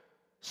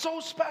 So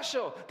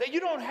special that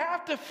you don't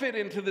have to fit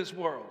into this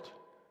world.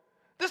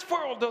 This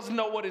world doesn't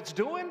know what it's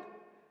doing.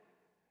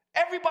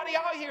 Everybody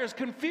out here is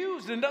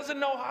confused and doesn't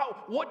know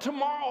what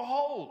tomorrow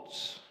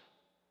holds.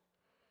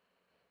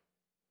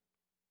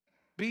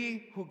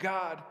 Be who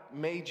God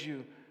made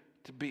you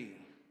to be.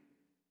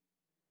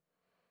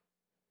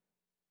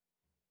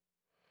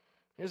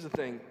 Here's the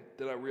thing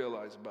that I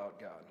realize about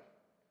God.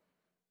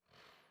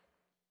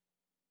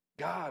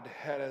 God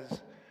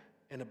has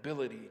an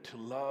ability to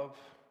love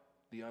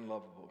the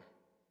unlovable.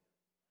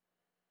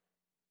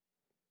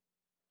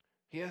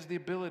 He has the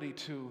ability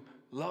to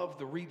love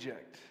the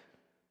reject.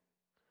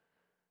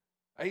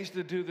 I used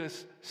to do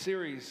this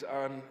series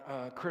on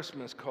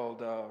Christmas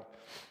called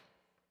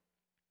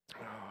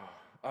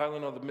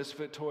Island of the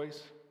Misfit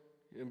Toys.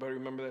 Anybody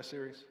remember that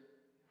series?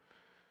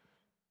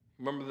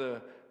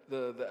 Remember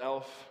the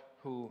elf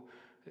who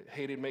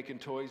hated making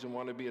toys and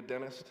wanted to be a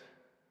dentist?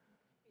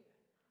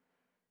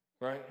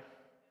 Right?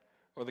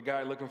 Or the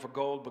guy looking for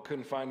gold but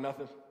couldn't find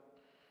nothing,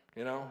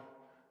 you know?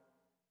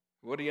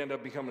 What did he end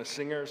up becoming, a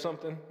singer or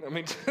something? I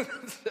mean,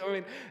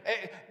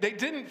 they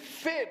didn't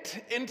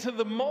fit into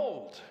the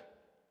mold.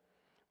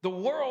 The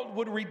world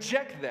would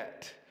reject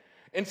that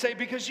and say,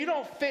 because you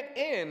don't fit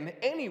in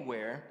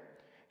anywhere,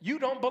 you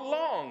don't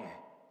belong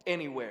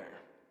anywhere.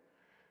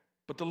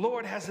 But the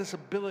Lord has this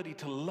ability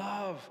to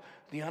love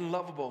the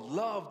unlovable,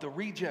 love the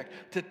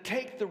reject, to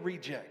take the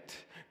reject,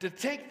 to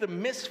take the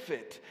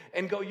misfit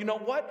and go, you know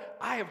what?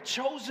 I have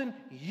chosen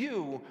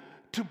you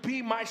to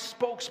be my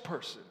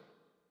spokesperson.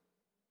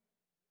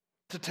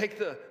 To take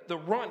the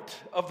runt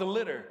of the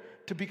litter,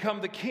 to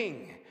become the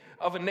king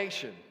of a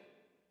nation.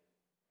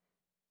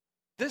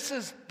 This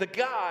is the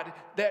God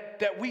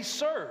that we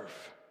serve.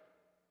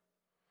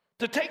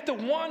 To take the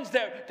ones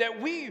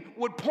that we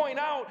would point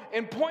out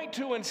and point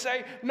to and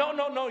say,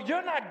 no,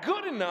 you're not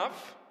good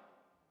enough.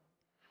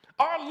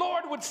 Our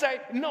Lord would say,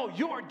 no,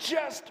 you're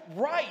just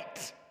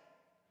right.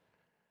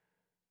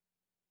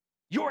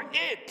 You're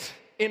it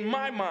in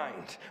my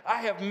mind.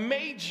 I have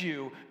made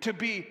you to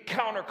be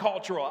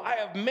countercultural. I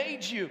have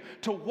made you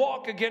to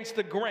walk against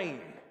the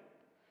grain.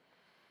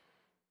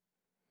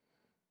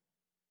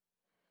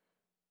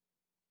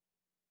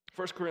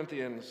 First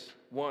Corinthians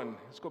 1,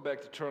 let's go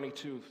back to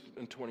 22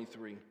 and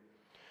 23.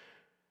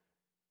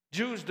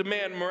 Jews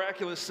demand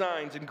miraculous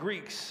signs, and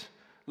Greeks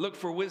look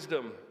for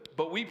wisdom.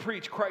 But we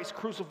preach Christ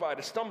crucified,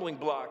 a stumbling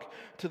block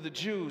to the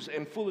Jews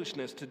and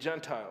foolishness to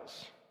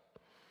Gentiles.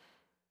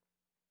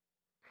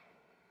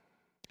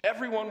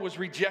 Everyone was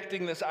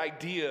rejecting this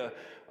idea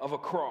of a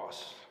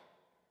cross.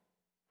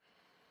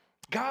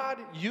 God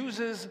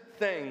uses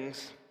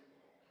things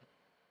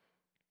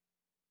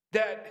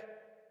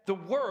that the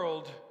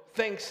world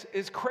thinks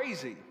is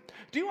crazy.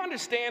 Do you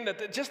understand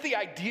that just the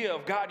idea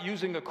of God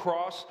using a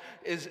cross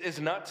is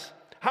nuts?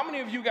 How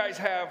many of you guys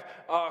have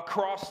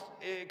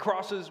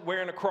crosses,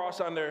 wearing a cross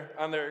on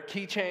their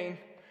keychain?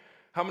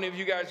 How many of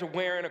you guys are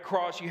wearing a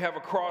cross? You have a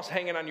cross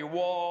hanging on your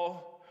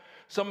wall.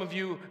 Some of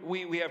you,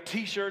 we have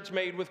T-shirts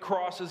made with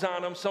crosses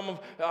on them.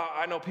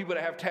 I know people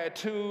that have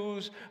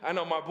tattoos. I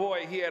know my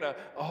boy, he had a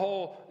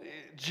whole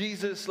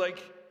Jesus,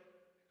 like,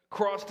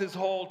 crossed his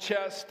whole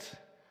chest.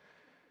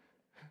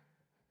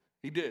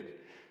 He did.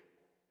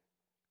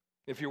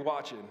 If you're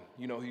watching,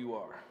 you know who you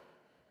are.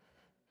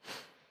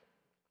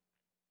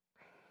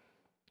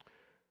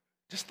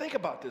 Just think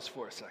about this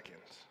for a second.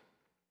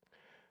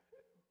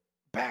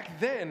 Back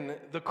then,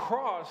 the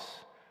cross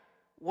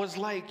was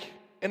like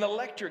an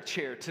electric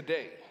chair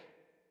today.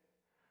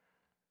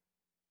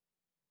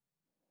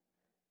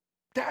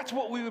 That's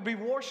what we would be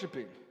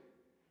worshiping.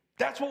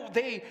 That's what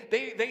they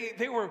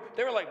were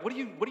like, what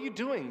are you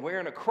doing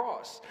wearing a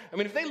cross? I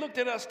mean, if they looked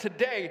at us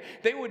today,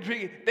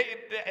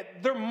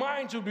 their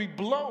minds would be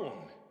blown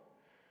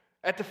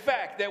at the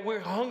fact that we're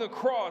hung a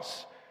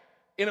cross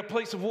in a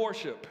place of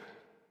worship.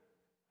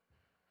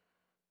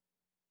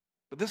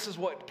 But this is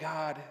what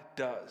God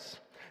does.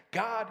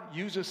 God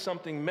uses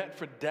something meant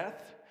for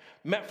death,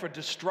 meant for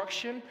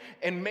destruction,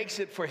 and makes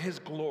it for his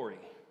glory.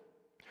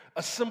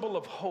 A symbol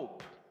of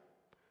hope.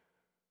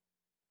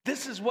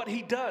 This is what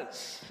he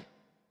does.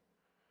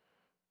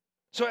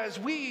 So as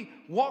we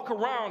walk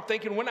around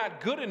thinking we're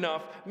not good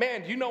enough,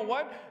 man, you know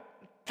what?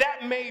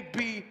 That may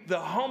be the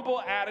humble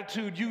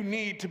attitude you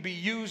need to be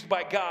used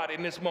by God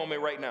in this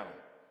moment right now.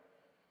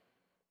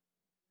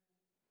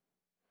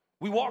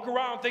 We walk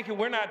around thinking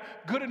we're not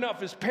good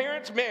enough as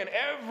parents. Man,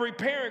 every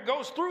parent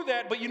goes through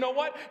that, but you know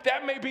what?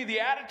 That may be the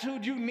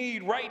attitude you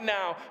need right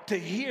now to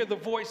hear the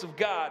voice of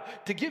God,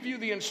 to give you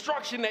the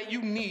instruction that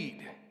you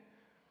need.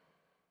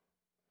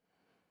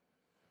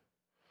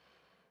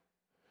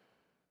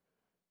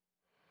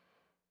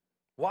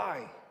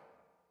 Why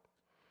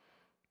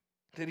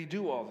did he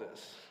do all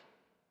this?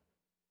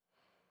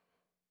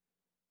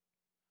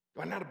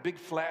 Why not a big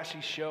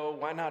flashy show?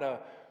 Why not a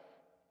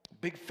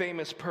big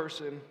famous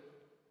person?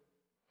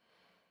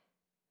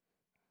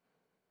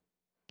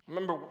 I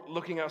remember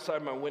looking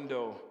outside my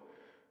window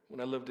when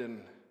I lived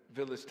in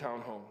village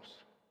townhomes.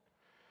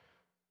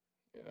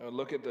 I'd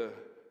look at the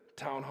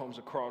townhomes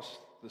across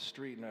the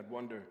street and I'd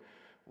wonder,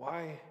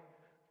 why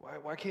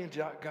can't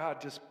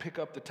God just pick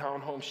up the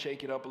townhome,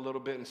 shake it up a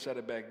little bit, and set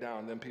it back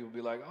down? Then people would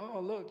be like, oh,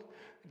 look,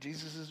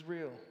 Jesus is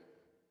real.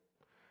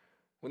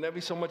 Wouldn't that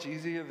be so much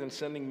easier than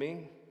sending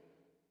me?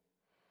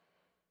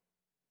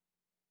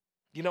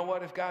 You know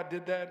what? If God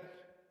did that,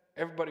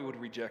 everybody would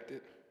reject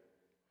it.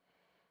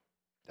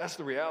 That's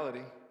the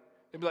reality.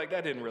 They'd be like,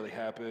 that didn't really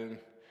happen.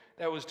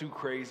 That was too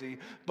crazy.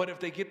 But if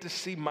they get to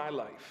see my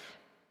life,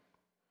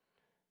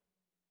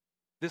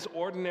 this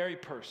ordinary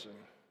person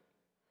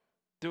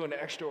doing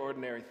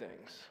extraordinary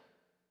things.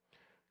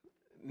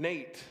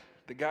 Nate,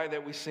 the guy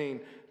that we seen,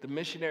 the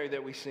missionary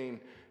that we seen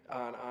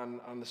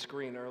on the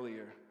screen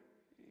earlier,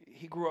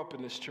 he grew up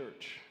in this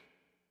church.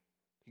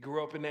 He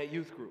grew up in that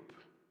youth group.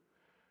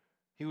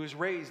 He was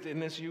raised in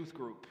this youth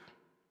group.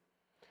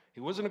 He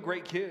wasn't a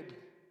great kid.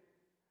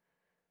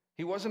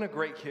 He wasn't a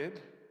great kid.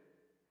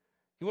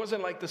 He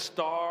wasn't like the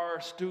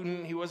star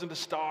student. He wasn't the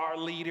star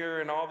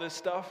leader and all this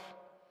stuff.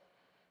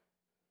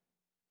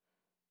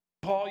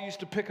 Paul used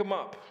to pick him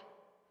up,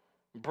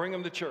 bring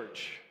him to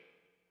church.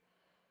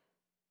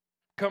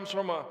 Comes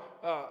from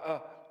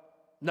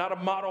not a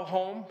model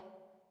home.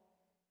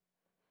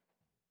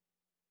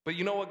 But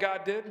you know what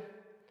God did?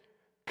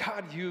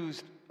 God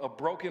used a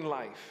broken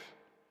life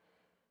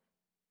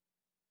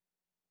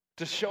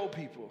to show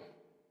people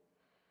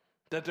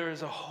that there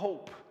is a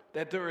hope,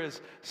 that there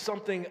is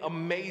something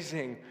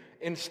amazing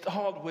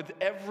installed with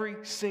every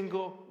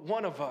single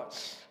one of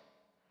us.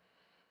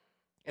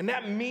 And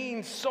that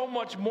means so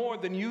much more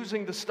than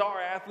using the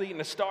star athlete and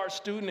the star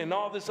student and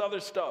all this other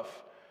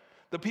stuff.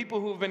 The people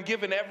who have been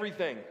given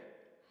everything.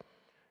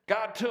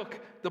 God took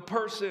the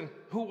person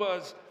who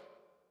was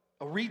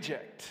a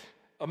reject,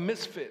 a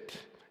misfit.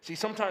 See,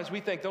 sometimes we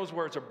think those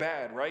words are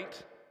bad,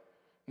 right?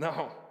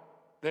 No,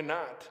 they're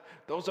not.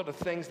 Those are the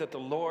things that the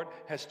Lord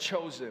has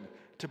chosen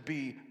to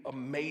be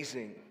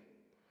amazing.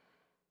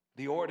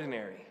 The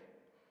ordinary,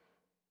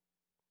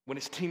 when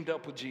it's teamed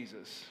up with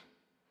Jesus,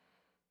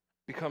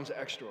 becomes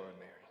extraordinary.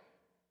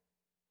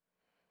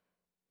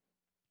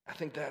 I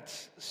think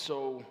that's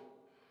so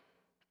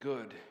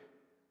good.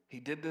 He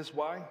did this,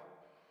 why?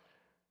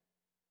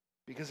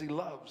 Because he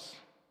loves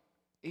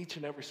each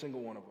and every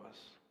single one of us.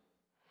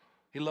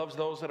 He loves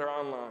those that are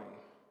online.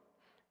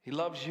 He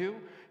loves you.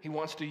 He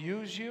wants to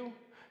use you.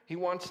 He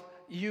wants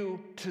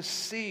you to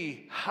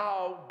see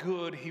how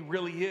good he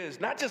really is.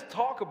 Not just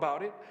talk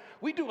about it.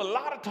 We do a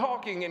lot of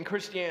talking in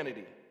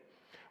Christianity.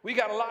 We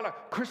got a lot of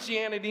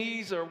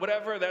Christianities or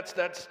whatever,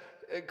 that's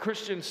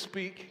Christian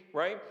speak,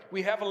 right?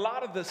 We have a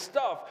lot of this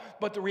stuff,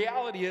 but the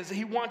reality is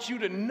he wants you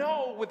to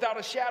know without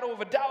a shadow of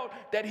a doubt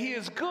that he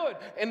is good.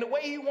 And the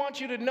way he wants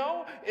you to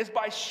know is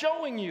by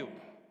showing you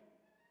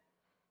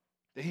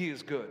that he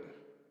is good.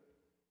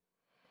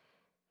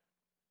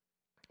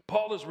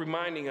 Paul is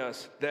reminding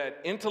us that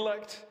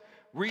intellect,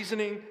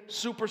 reasoning,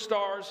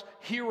 superstars,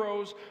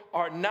 heroes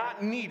are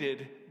not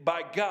needed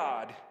by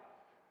God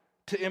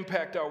to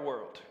impact our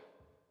world.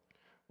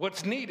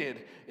 What's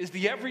needed is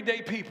the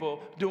everyday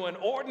people doing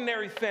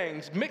ordinary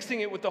things,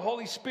 mixing it with the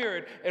Holy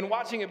Spirit, and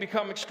watching it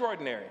become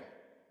extraordinary.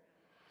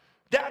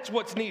 That's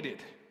what's needed.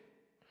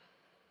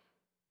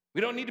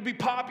 We don't need to be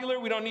popular.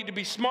 We don't need to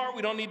be smart.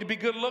 We don't need to be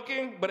good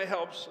looking, but it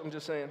helps. I'm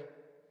just saying.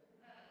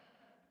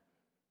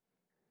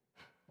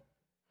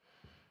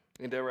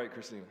 Ain't that right,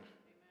 Christina?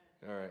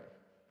 All right.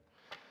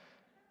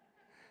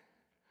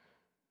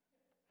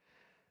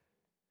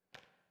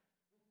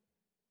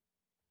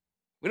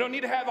 We don't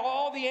need to have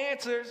all the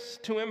answers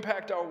to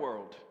impact our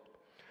world.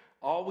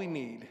 All we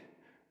need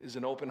is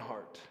an open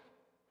heart.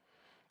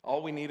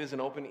 All we need is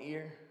an open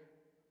ear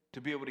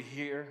to be able to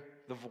hear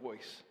the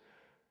voice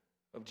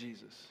of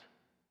Jesus.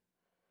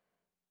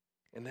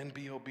 And then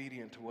be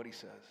obedient to what he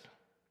says.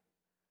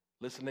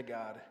 Listen to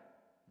God.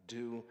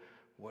 Do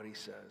what he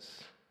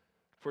says.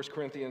 1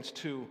 Corinthians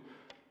 2,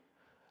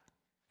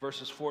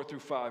 verses 4 through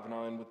 5, and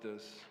I'll end with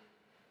this.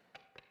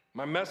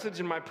 My message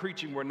and my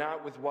preaching were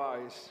not with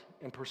wise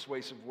and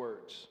persuasive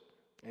words.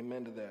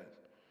 Amen to that.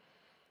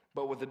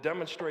 But with a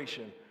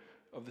demonstration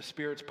of the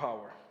Spirit's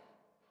power,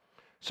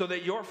 so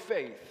that your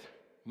faith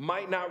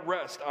might not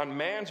rest on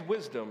man's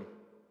wisdom,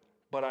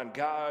 but on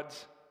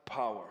God's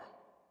power.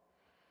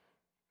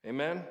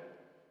 Amen?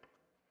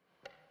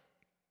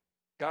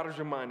 God is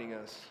reminding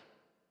us,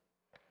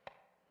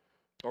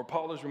 or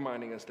Paul is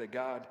reminding us, that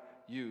God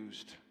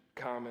used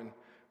common,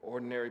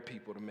 ordinary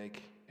people to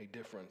make a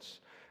difference.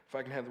 If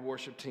I can have the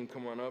worship team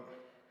come on up.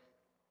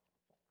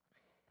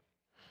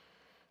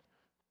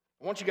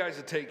 I want you guys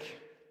to take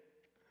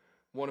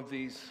one of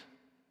these.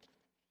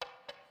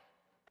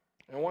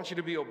 And I want you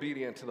to be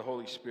obedient to the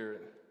Holy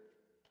Spirit.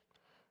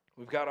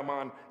 We've got them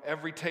on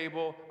every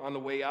table on the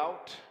way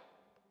out.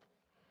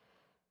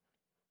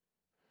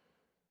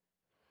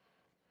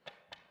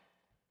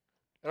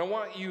 And I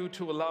want you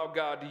to allow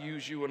God to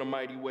use you in a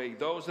mighty way.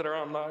 Those that are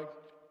online,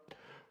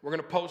 we're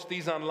going to post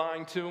these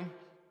online too.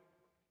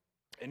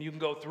 And you can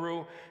go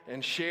through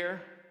and share.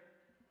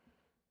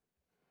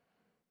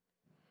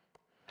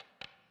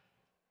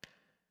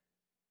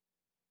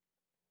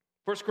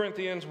 First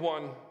Corinthians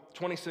 1,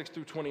 26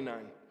 through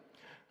 29.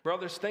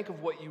 Brothers, think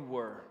of what you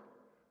were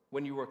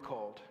when you were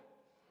called.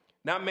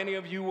 Not many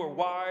of you were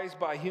wise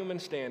by human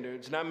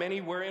standards. Not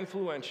many were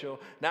influential.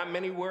 Not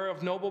many were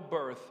of noble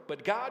birth.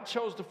 But God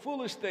chose the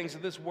foolish things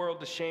of this world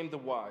to shame the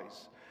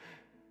wise.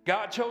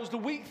 God chose the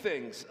weak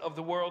things of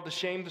the world to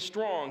shame the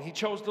strong. He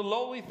chose the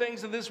lowly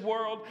things of this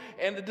world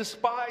and the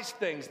despised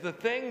things, the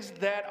things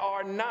that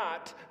are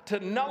not,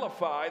 to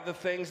nullify the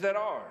things that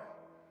are,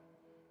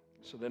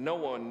 so that no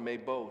one may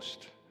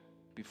boast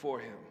before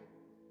him.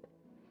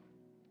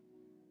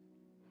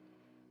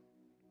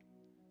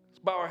 Let's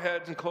bow our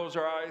heads and close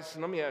our eyes,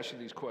 and let me ask you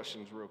these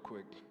questions real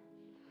quick.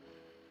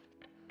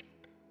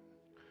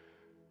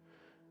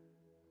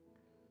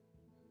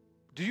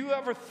 Do you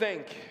ever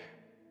think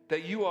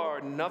that you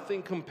are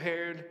nothing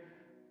compared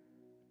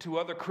to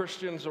other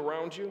Christians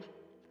around you?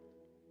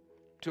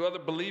 To other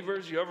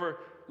believers? You ever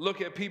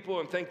look at people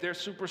and think they're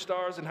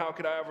superstars, and how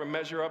could I ever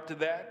measure up to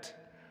that?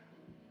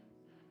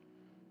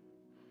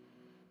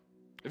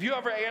 If you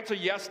ever answer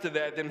yes to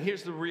that, then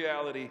here's the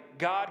reality.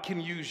 God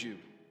can use you.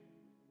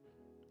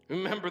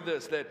 Remember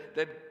this,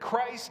 that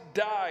Christ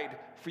died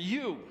for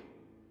you.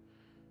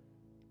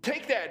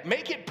 Take that,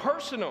 make it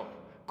personal.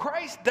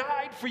 Christ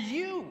died for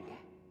you.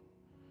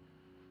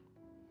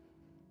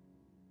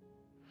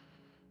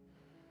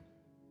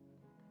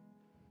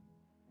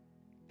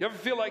 You ever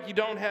feel like you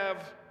don't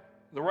have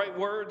the right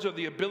words or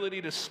the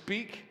ability to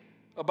speak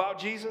about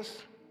Jesus?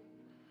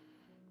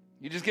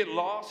 You just get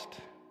lost?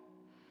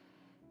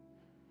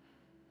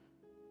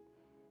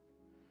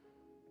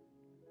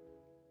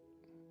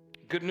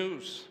 Good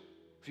news.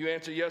 If you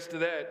answer yes to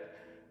that,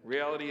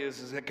 reality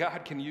is that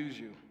God can use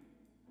you.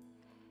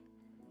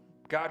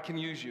 God can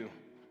use you.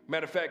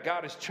 Matter of fact,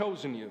 God has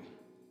chosen you.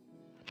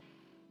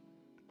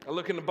 I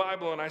look in the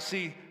Bible and I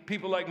see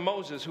people like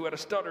Moses who had a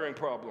stuttering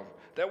problem.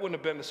 That wouldn't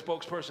have been the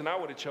spokesperson I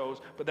would have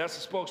chose, but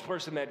that's the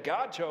spokesperson that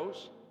God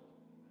chose.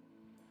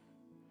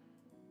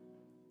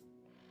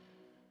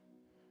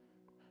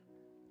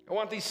 I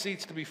want these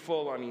seats to be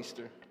full on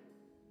Easter.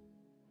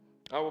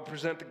 I will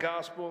present the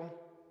gospel.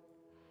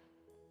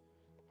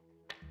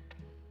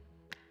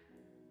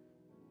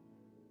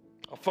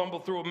 I'll fumble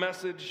through a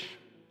message.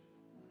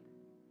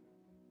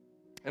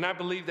 And I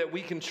believe that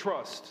we can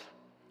trust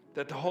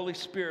that the Holy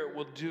Spirit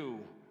will do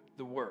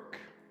the work.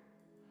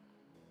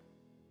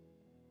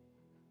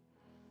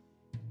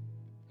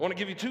 I want to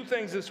give you two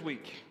things this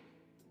week.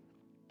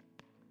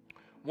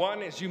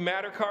 One is You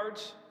Matter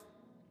cards.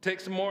 Take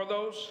some more of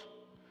those.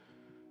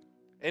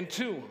 And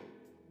two,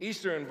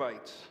 Easter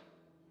invites.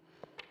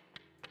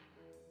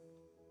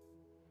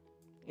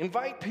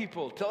 Invite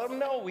people. Tell them,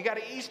 no, we got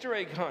an Easter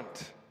egg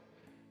hunt.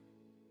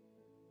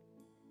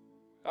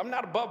 I'm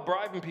not above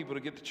bribing people to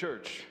get to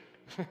church.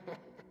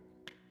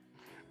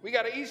 We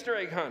got an Easter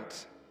egg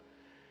hunt.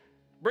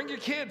 Bring your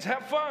kids,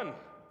 have fun.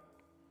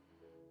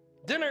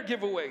 Dinner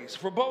giveaways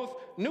for both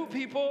new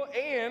people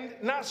and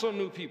not so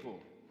new people.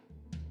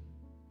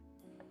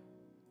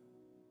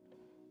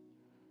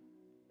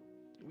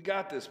 We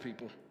got this,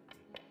 people.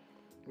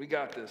 We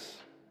got this.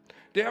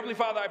 Dear Heavenly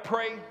Father, I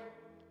pray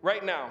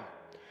right now,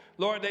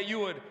 Lord, that you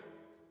would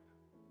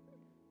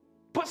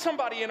put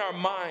somebody in our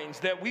minds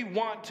that we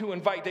want to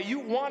invite, that you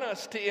want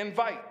us to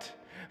invite.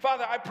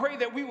 Father, I pray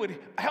that we would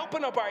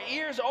open up our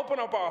ears, open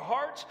up our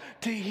hearts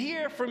to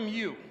hear from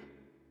you.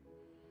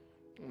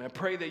 And I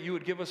pray that you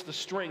would give us the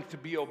strength to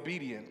be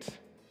obedient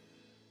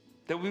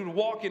that we would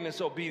walk in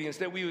this obedience,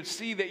 that we would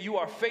see that you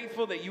are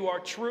faithful, that you are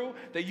true,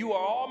 that you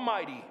are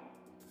almighty.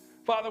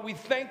 Father, we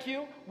thank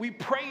you, we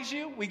praise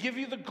you, we give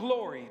you the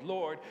glory,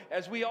 Lord,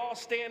 as we all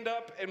stand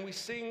up and we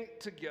sing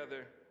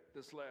together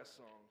this last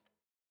song.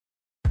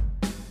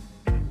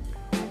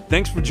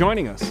 Thanks for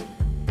joining us.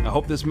 I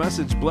hope this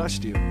message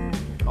blessed you.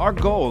 Our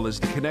goal is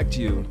to connect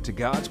you to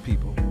God's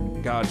people,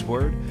 God's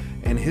word,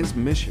 and his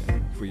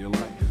mission for your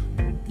life.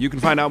 You can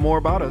find out more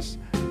about us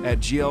at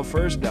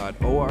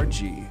glfirst.org.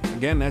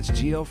 Again, that's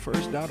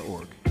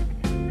glfirst.org.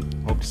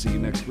 Hope to see you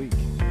next week.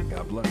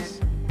 God bless.